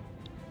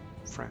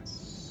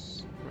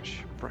France,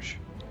 Russia.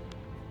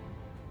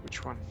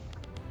 Which one?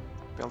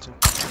 Belgium.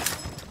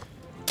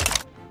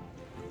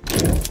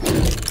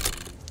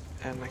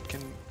 And I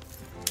can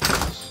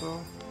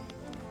also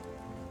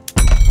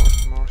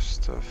import more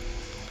stuff.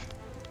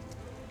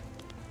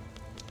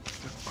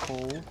 The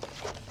coal.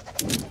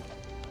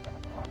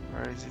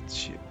 Where is it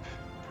cheap?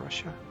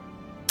 Russia?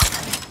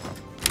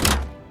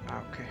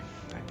 Okay,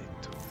 I need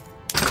to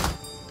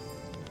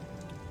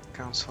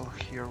cancel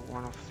here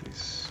one of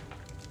these.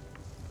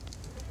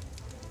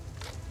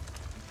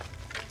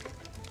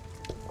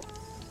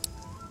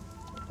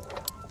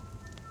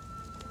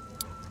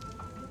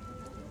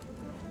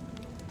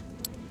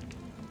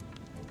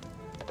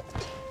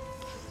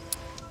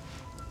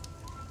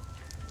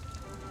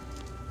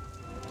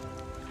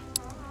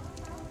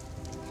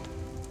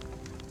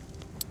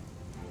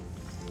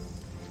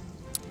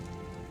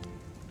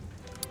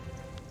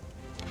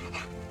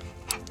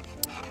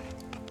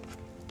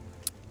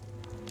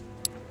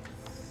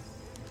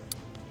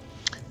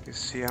 You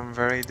see, I'm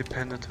very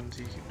dependent on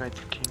the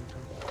United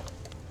Kingdom.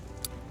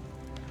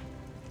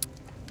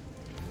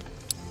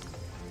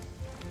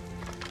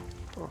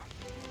 Oh.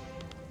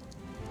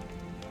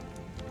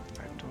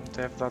 I don't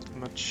have that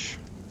much.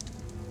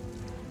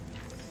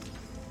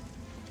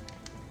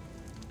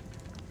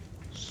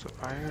 So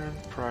iron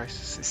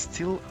prices is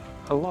still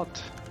a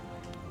lot.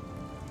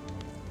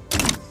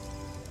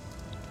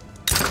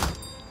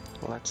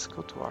 Let's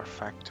go to our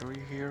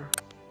factory here.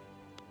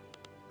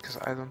 Because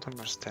I don't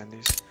understand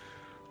this.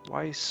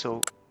 Why is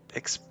so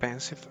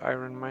expensive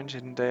iron mines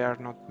and they are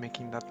not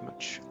making that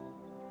much?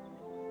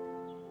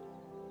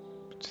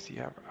 But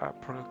the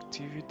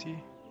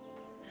productivity.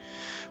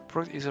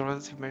 Product is a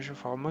relative measure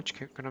of how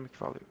much economic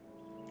value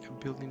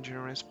a building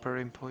generates per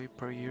employee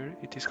per year.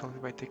 It is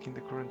calculated by taking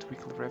the current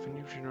weekly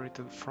revenue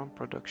generated from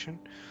production,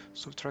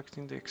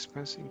 subtracting the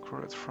expense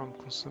incurred from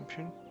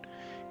consumption,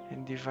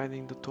 and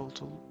dividing the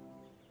total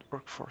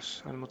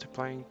workforce and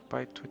multiplying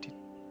by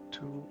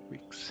 22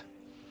 weeks.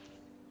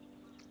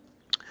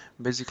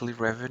 Basically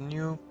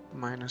revenue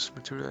minus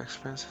material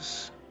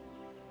expenses.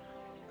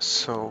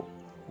 So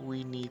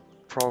we need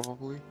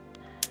probably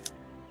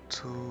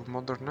to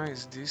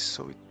modernize this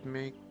so it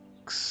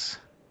makes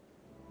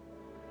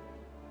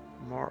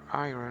more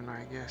iron,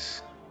 I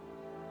guess.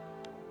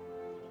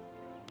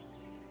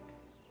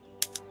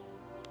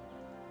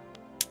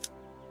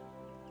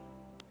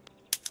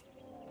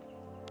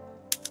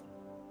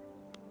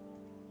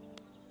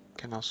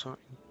 Can also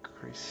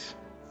increase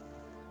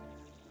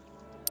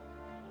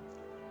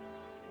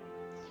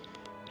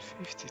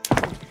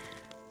 53.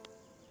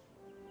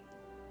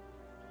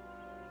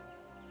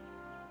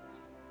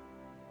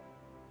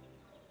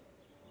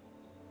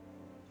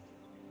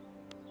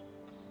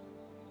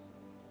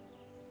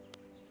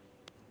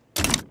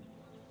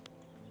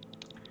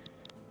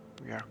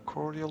 We are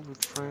cordial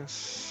with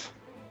France.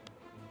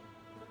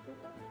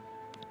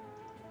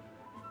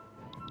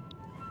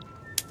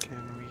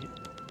 Can we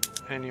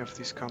any of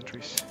these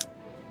countries?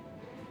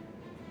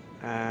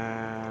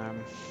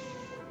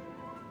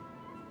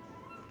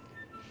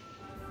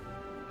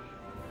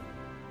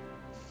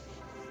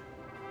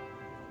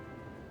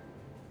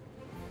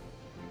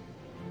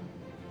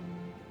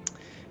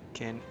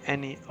 Can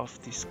any of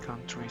these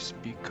countries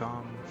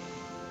become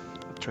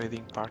a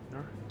trading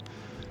partner?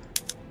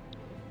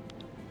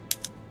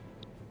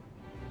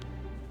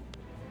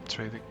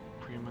 Trade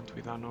agreement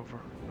with Hanover?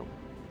 No.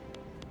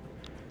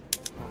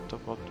 What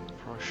about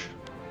Prussia?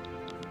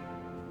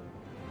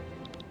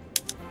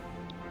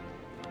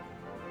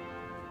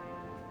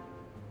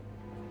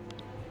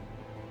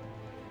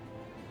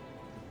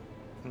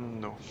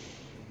 No.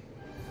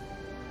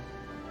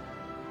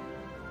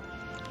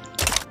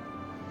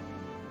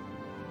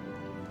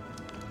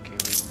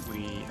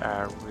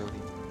 are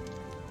really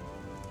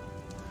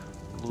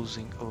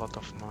losing a lot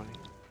of money.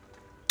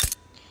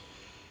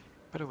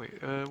 By the way,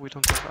 we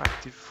don't have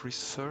active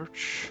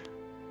research.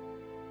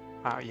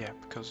 Ah, yeah,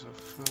 because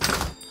of...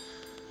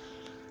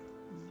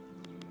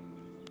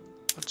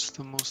 what's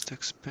the most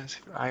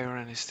expensive?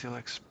 Iron is still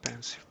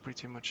expensive,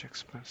 pretty much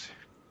expensive.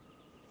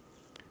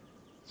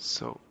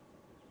 So,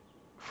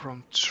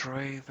 from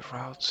trade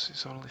routes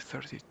is only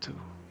 32.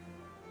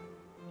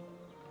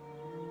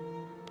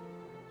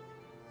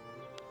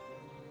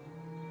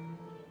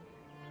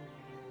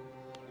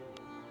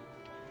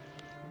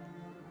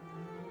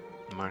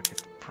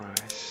 Market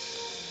price.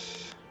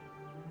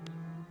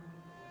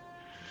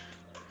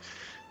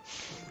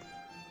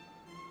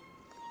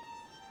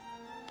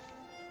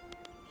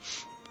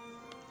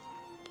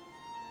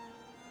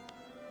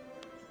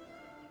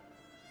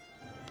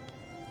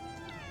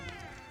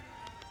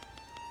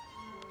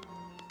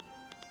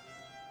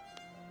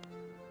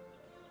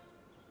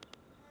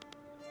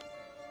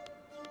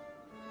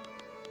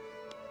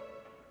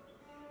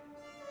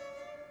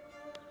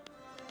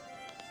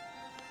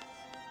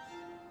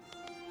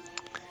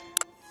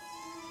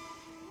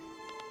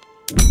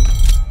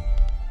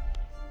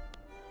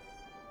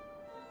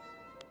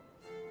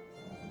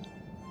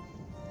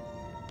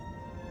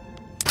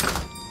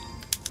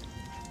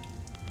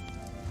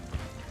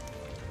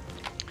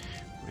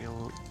 We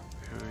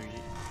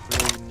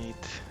really need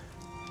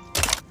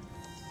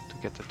to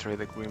get a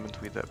trade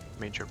agreement with a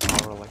major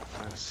power like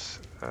France.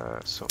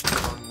 So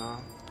for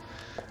now,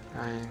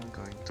 I'm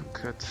going to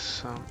cut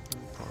some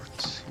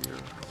imports here.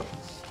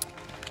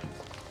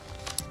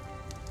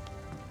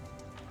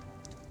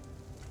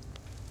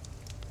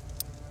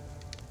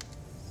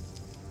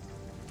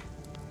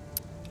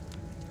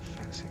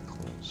 Fancy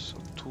clothes, so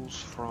tools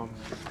from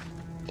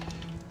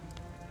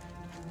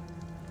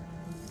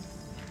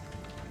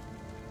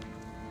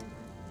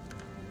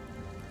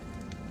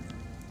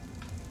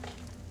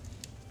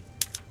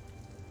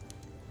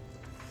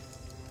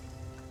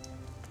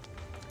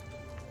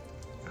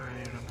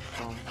iron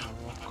from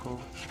Morocco,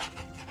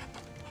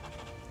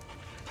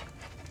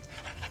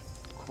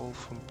 coal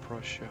from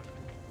Prussia.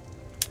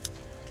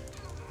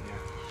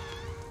 Yeah.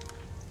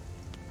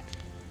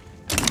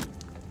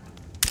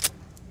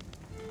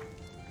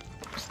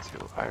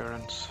 Still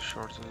iron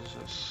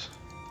shortages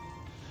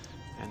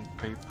and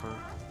paper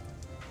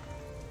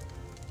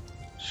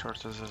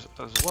shortages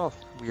as well.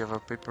 We have a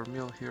paper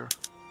mill here.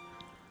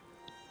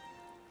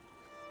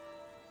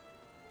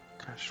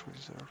 Cash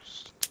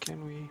reserves.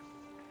 Can we?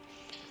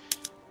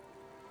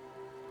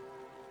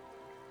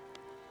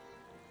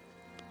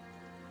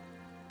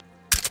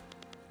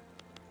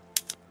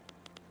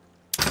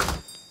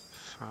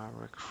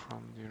 Fabric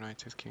from the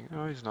United Kingdom.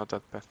 Oh, it's not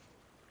that bad.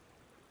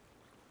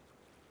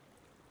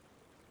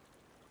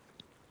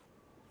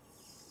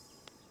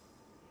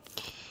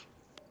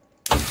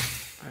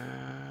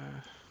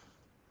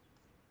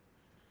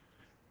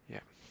 Yeah.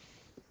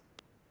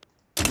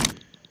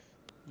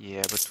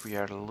 Yeah, but we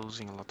are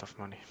losing a lot of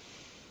money.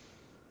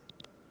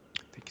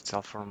 I think it's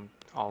all from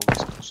all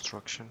these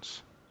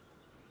constructions.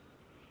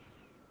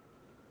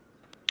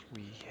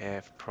 We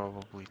have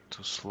probably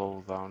to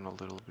slow down a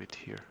little bit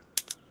here.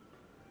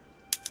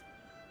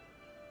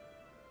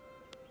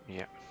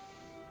 Yeah,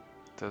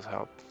 does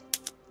help.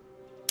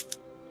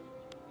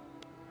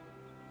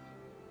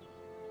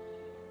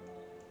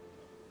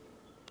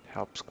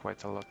 Helps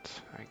quite a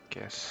lot, I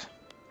guess.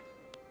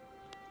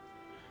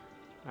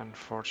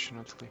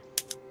 Unfortunately.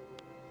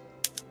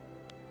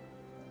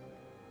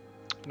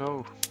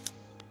 No.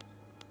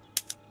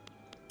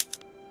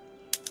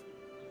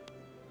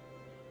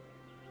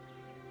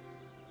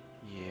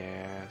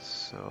 Yeah,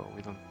 so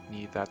we don't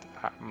need that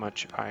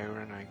much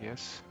iron, I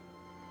guess.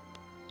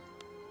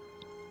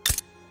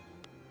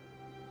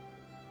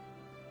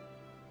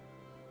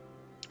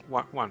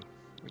 One.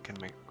 We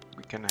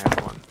can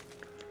have one.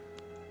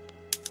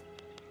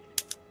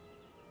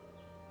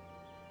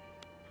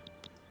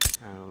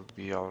 And it'll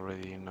be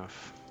already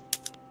enough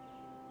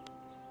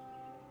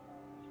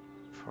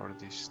for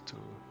these two.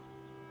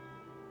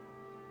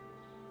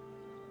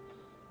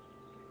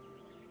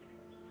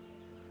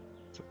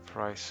 The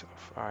price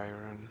of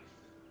iron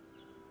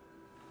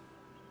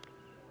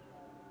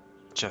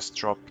just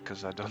dropped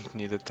because I don't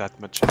need it that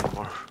much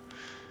anymore.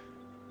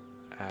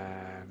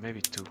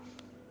 Maybe two.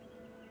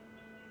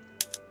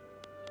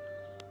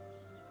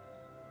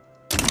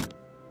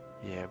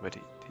 Yeah, but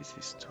this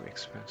is too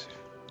expensive.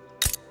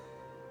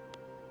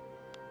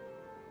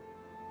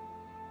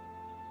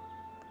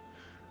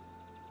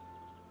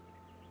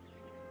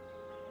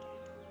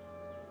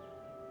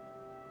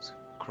 So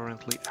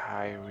currently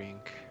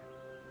hiring.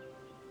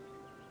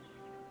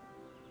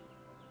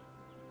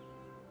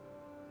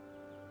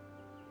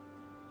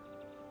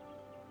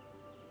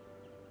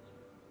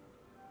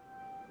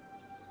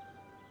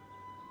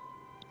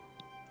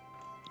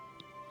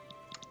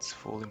 It's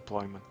full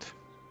employment.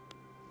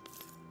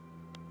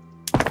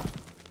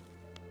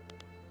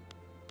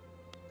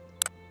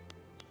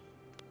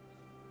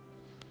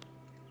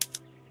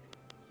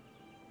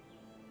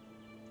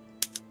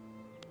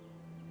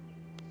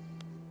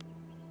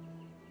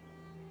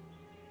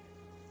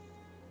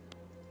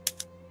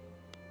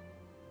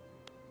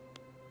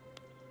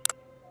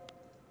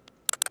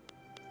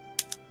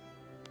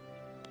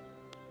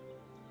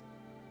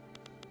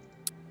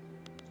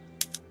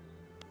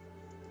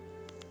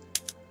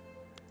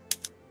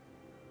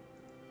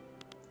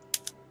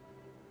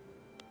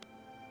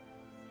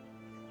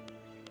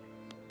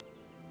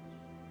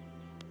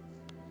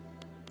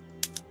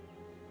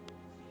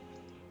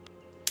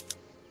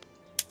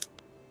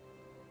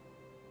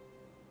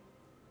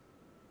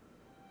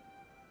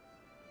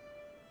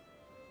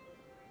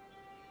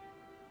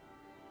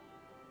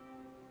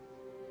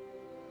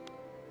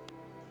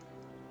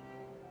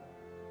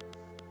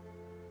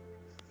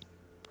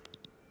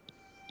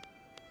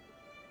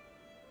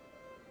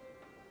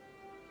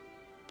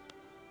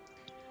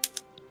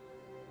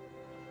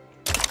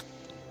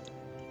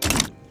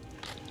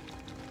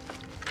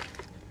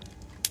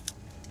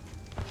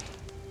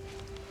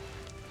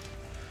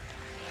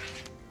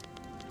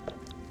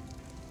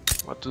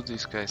 What do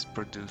these guys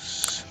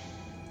produce?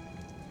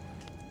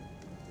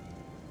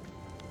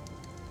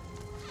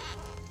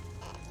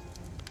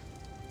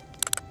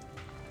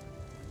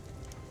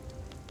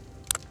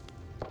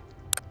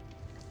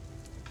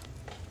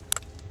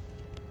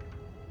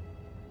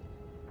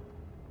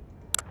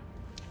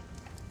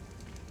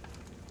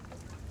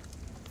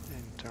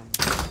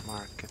 Internet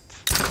market.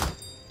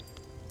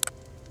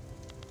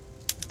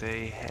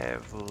 They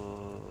have a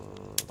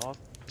lot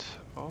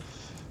of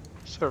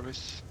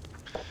service.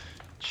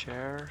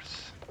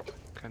 Chairs,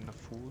 kind of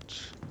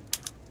foods.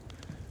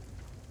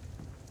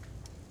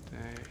 They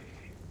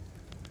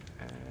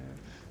have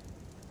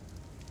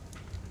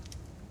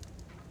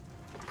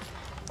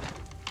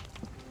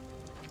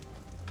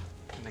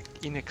an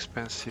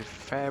inexpensive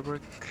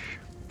fabric,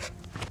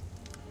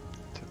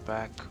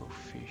 tobacco,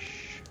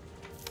 fish,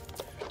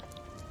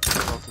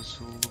 the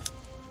Zulu.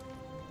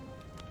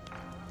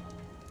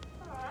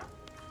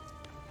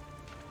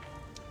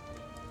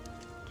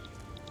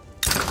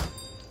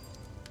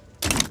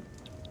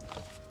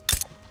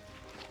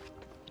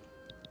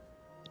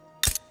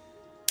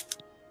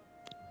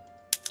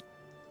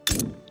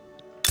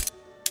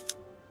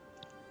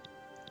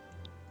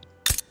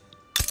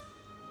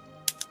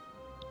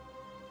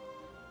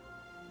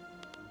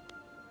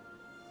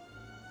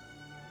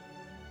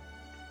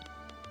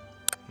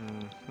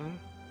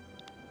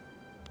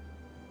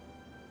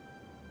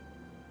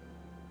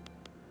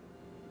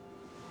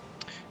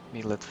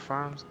 Millet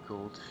farms,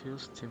 gold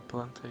fields, tin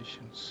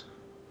plantations.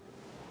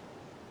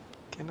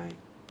 Can I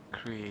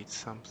create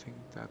something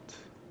that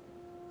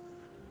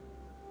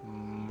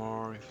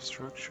more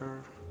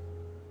infrastructure,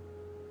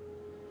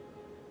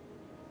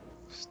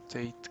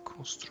 state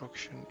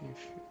construction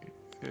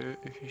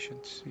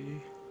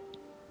efficiency,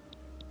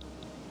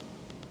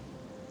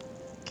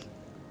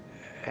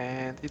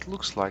 and it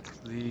looks like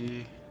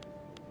the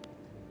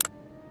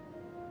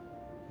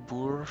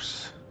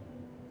boers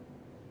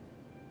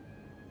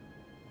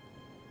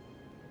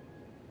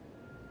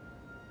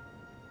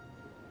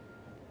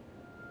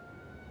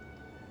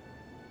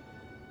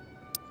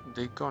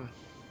they gone.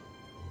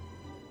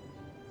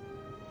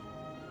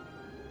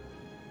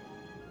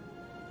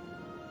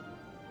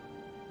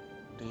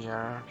 They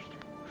are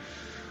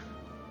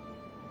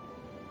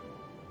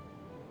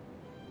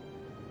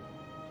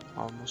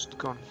almost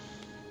gone.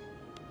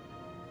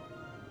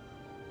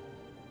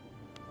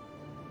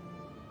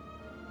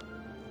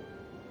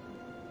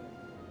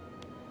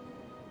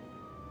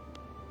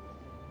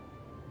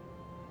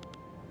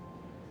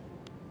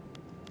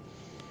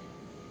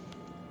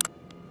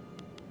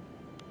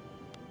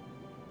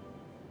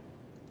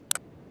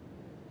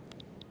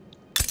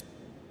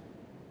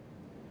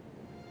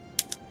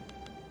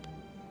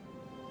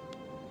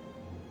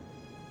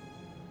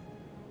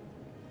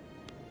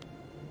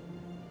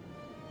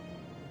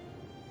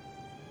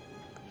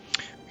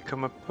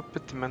 Become a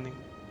puppet demanding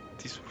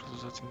this will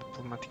result in a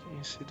diplomatic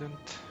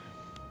incident.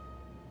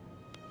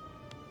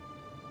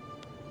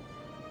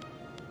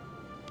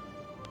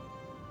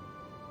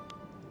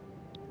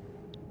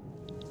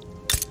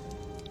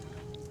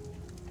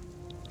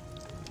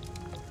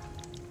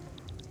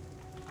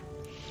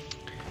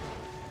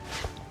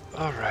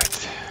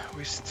 Alright,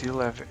 we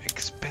still have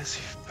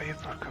expensive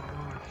paper, come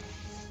on.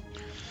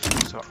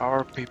 So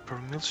our paper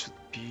mill should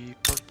be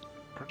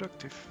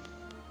productive.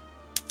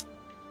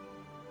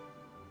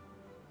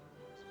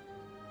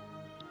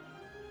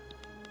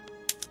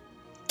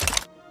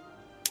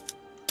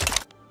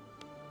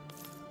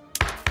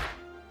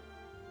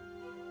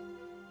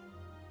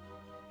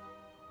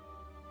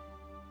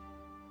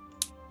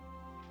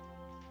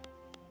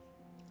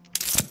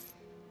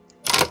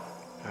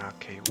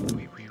 Okay,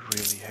 we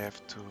really have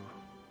to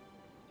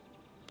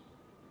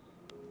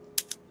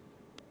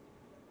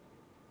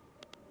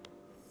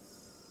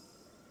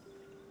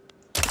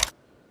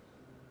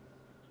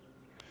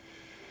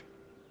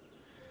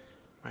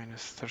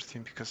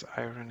 -13 because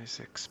iron is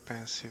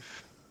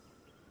expensive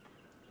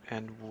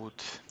and wood.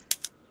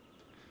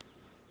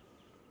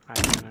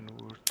 Iron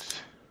and wood.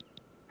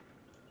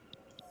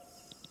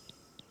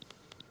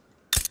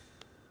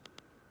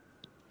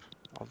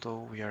 Although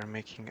we are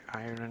making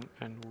iron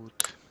and wood.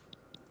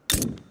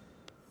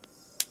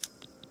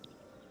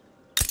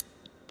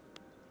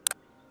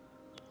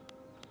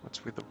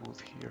 What's with the wood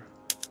here?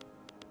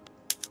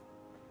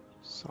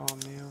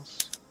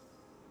 Sawmills.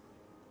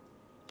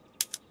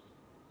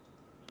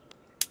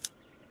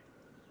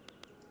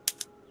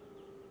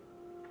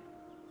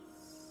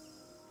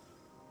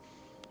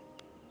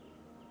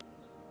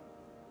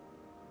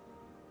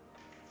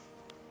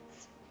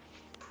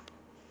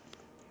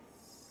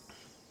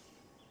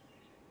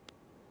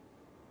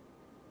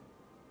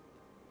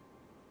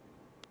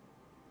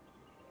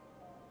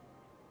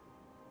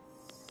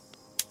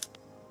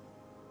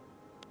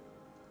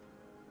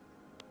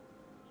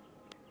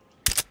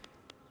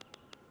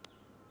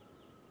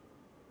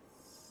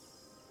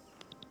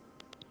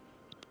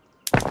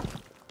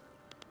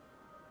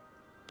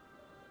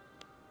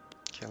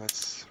 Okay,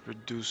 let's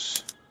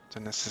reduce the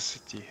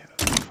necessity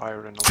of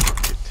iron a little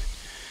bit.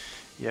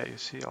 Yeah, you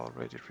see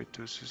already it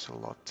reduces a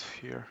lot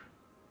here.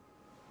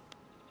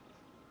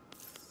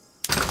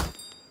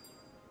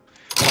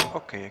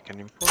 Okay, I can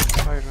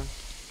import iron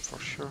for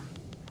sure.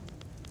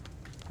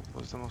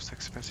 What was the most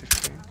expensive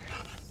thing?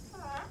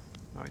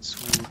 No,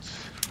 it's wood.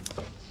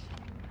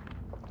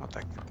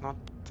 Not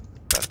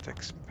that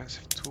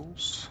expensive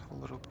tools. A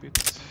little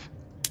bit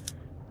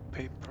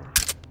paper.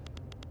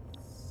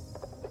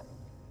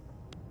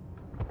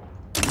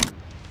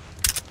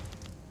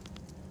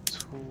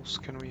 Tools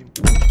can we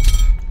import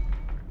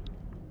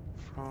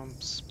from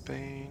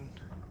Spain,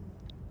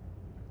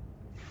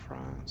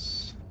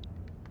 France?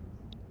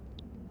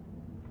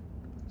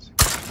 Let's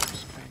import from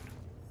Spain.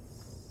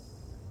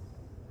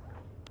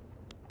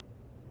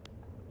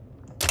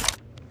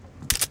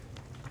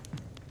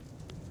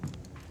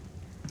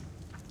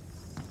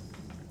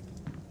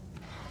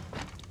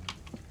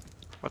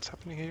 What's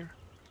happening here?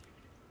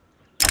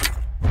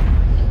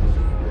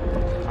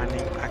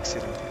 Mining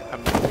accident. A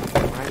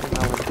mine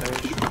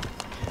malfunction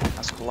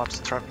has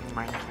collapsed, trapping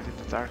miners within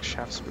the dark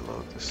shafts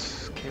below. The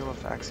scale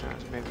of the accident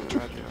has made a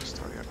tragic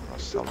story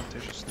across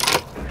Alentation's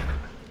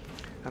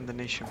and the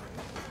nation.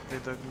 They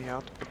dug me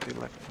out, but they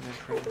left me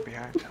everything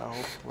behind. I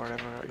hope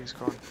wherever is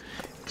gone,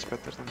 it's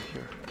better than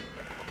here.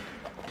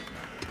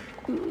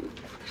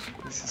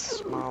 This is a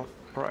small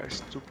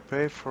price to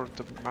pay for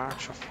the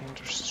march of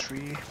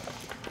industry,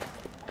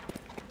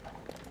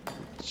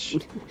 which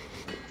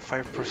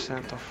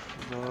 5% of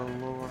the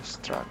lower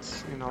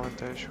strats in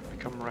Alentejo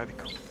become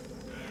radical.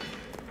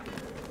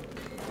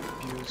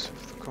 Abuse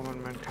of the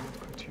common man can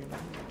continue,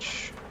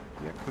 which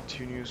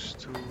continues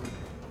to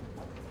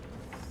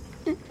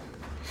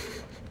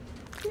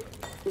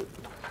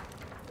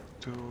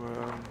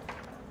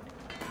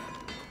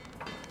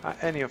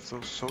any of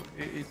those. So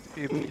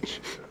each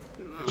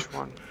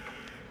one.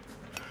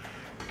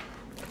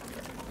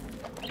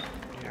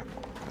 Yeah,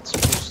 let's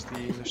choose the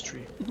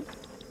industry.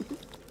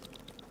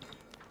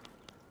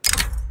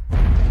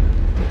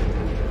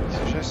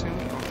 Suggestion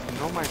of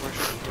no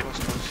migration to Los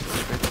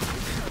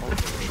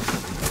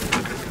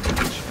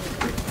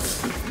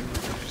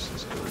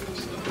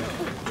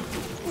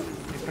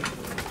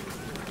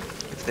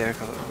if their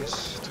goal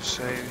is to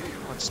say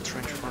what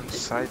strange foreign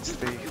sites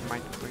they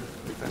might bring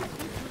with them.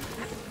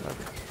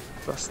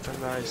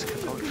 Bastardized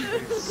Catholic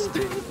faith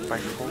staying by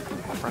home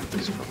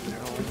practice from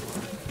their own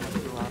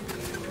lab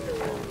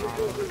or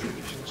our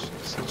religions,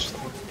 such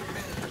things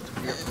are to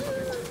be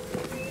avoided.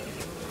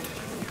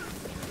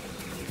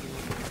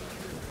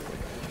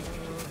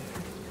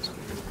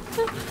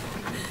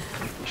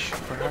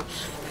 Perhaps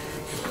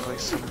we can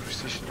place some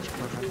precision to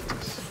prevent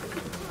this.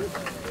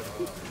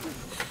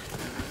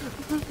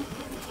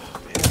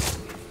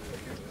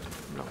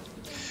 Yeah. No,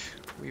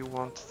 we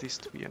want this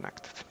to be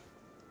enacted.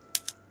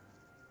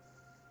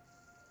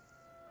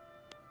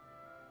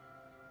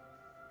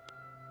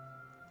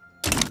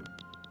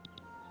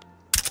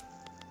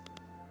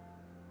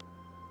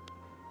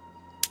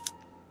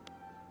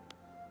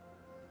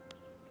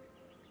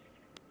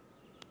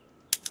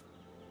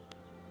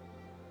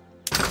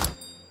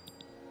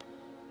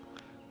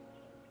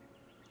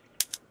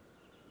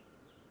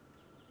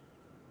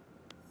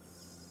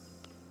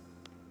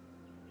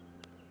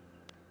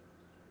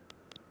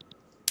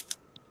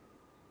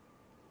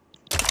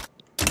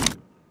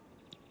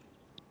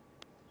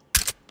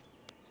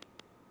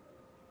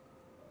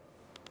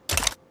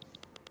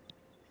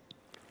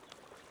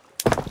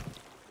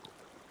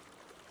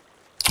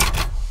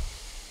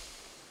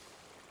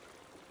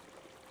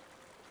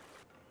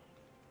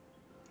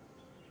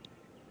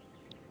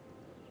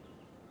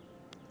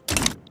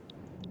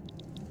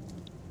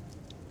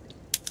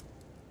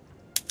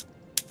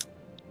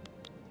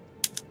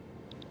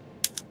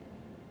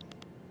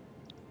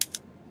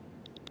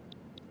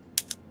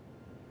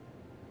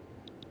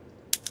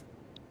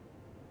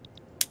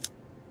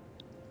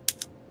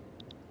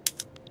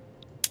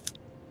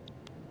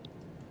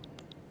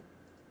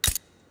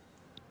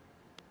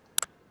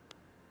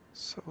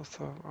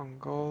 South of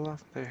Angola,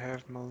 they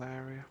have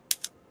malaria.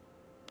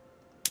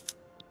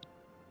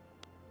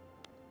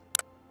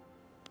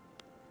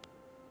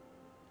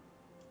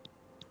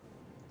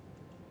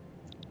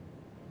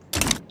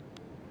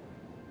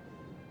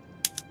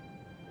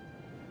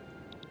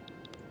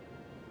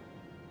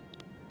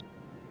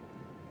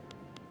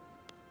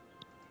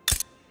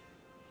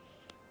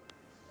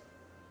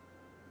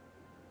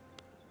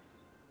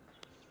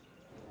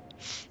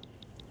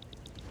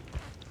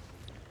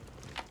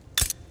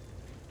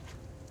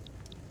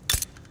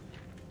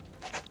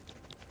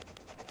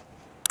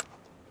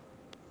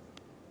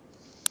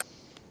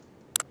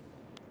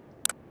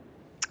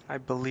 I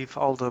believe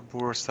all the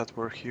Boers that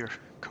were here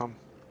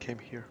came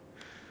here.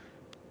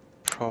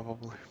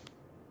 Probably.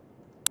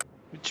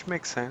 Which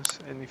makes sense,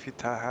 and if it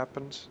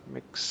happens,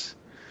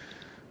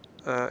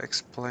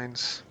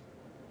 explains.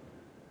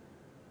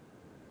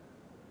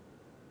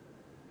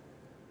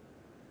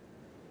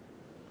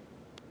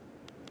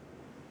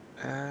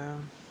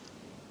 Um,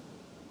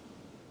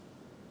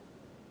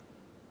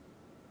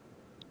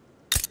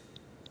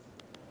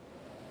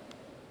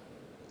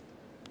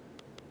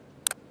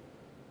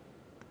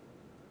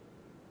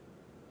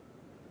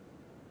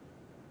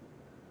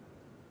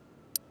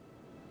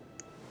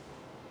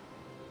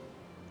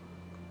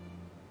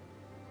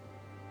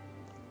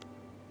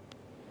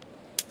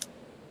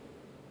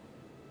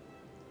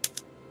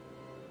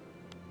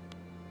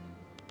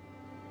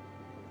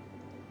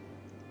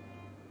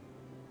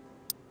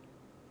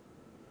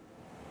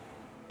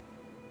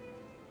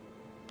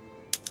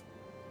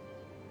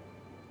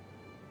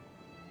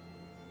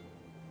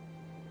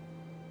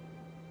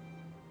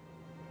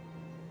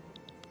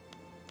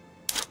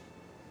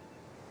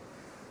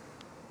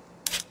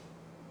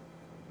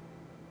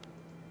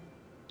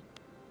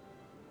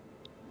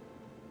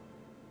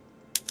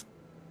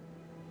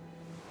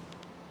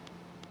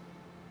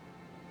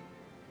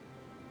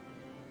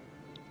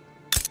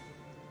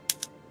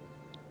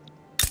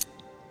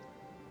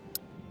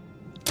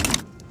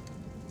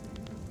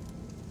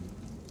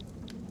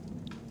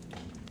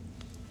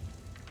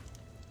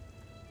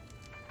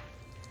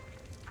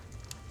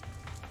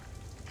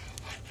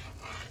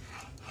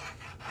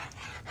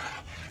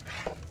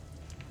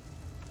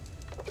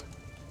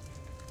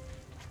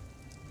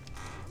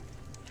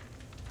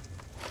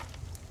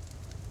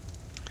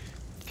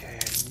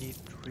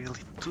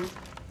 finally to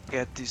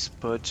get this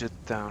budget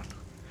down.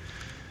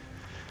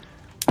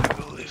 I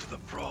believe the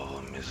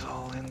problem is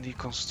all in the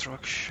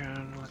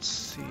construction. Let's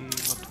see,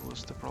 what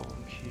was the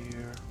problem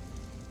here?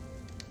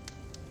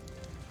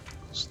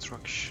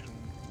 Construction,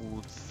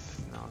 wood.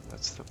 No,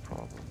 that's the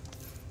problem.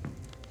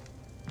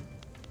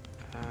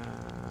 How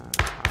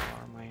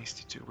are my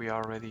institute? We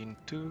are already in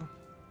 2.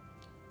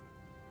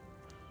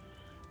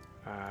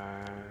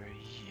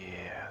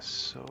 Yeah,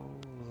 so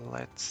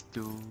let's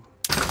do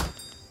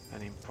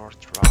an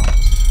import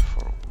route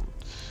for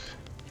wood.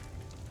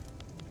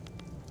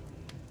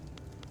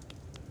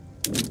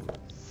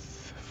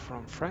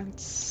 From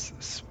France,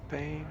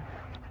 Spain,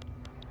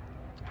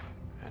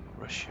 and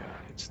Russia.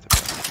 It's the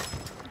best.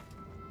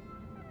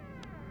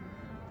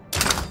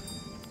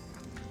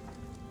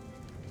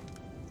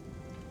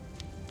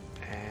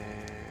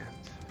 And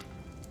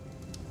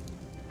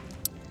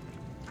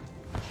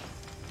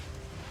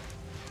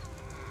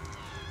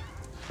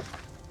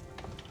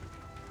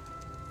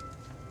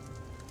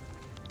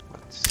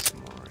what's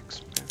more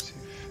expensive?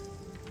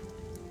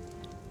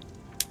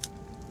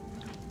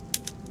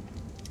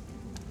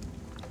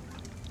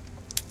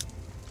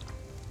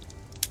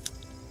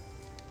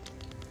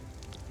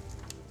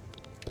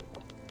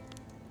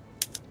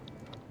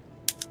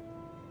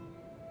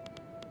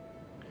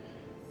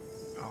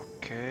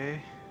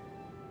 Okay.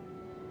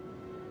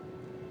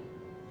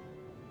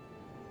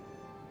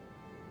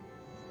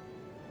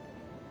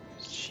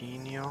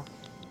 Genial.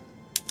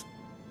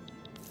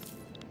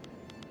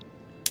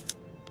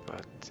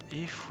 But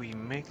if we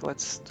make,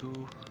 let's do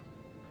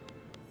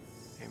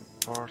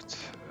import,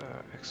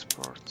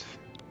 export.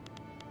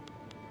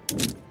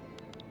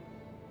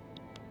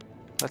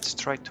 Let's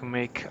try to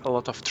make a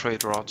lot of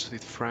trade routes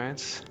with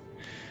France.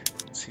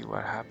 Let's see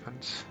what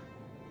happens.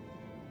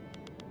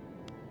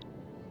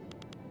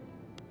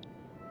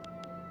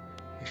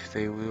 If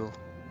they will,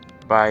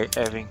 by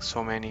having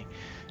so many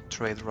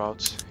trade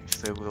routes,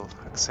 if they will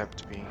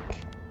accept being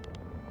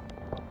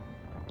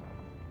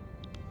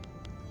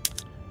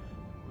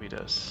with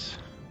us.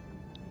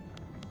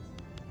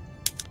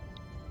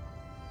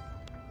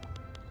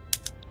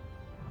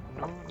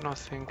 No,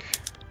 nothing.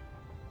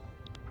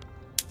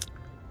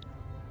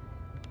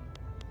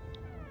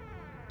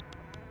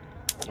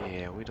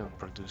 Yeah, we don't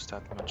produce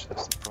that much,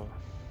 that's the problem.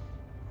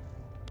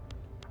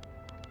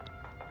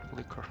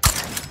 Liquor.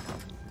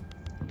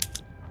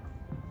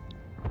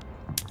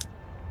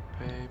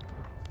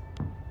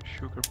 Paper.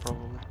 Sugar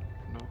probably.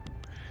 No.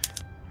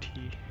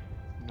 Tea.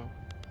 No.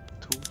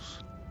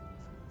 Tools.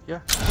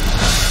 Yeah.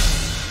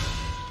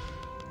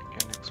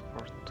 Can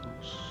export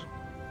tools.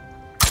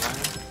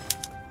 Wine.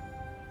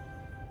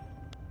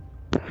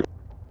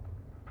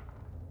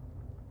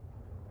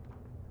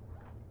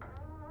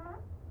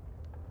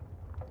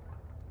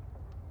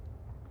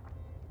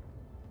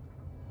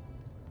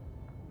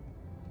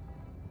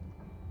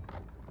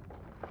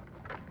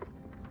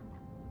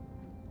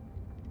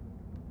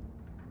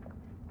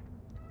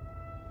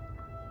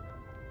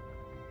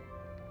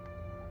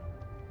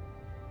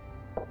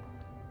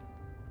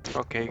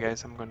 Okay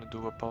guys, I'm gonna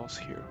do a pause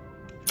here.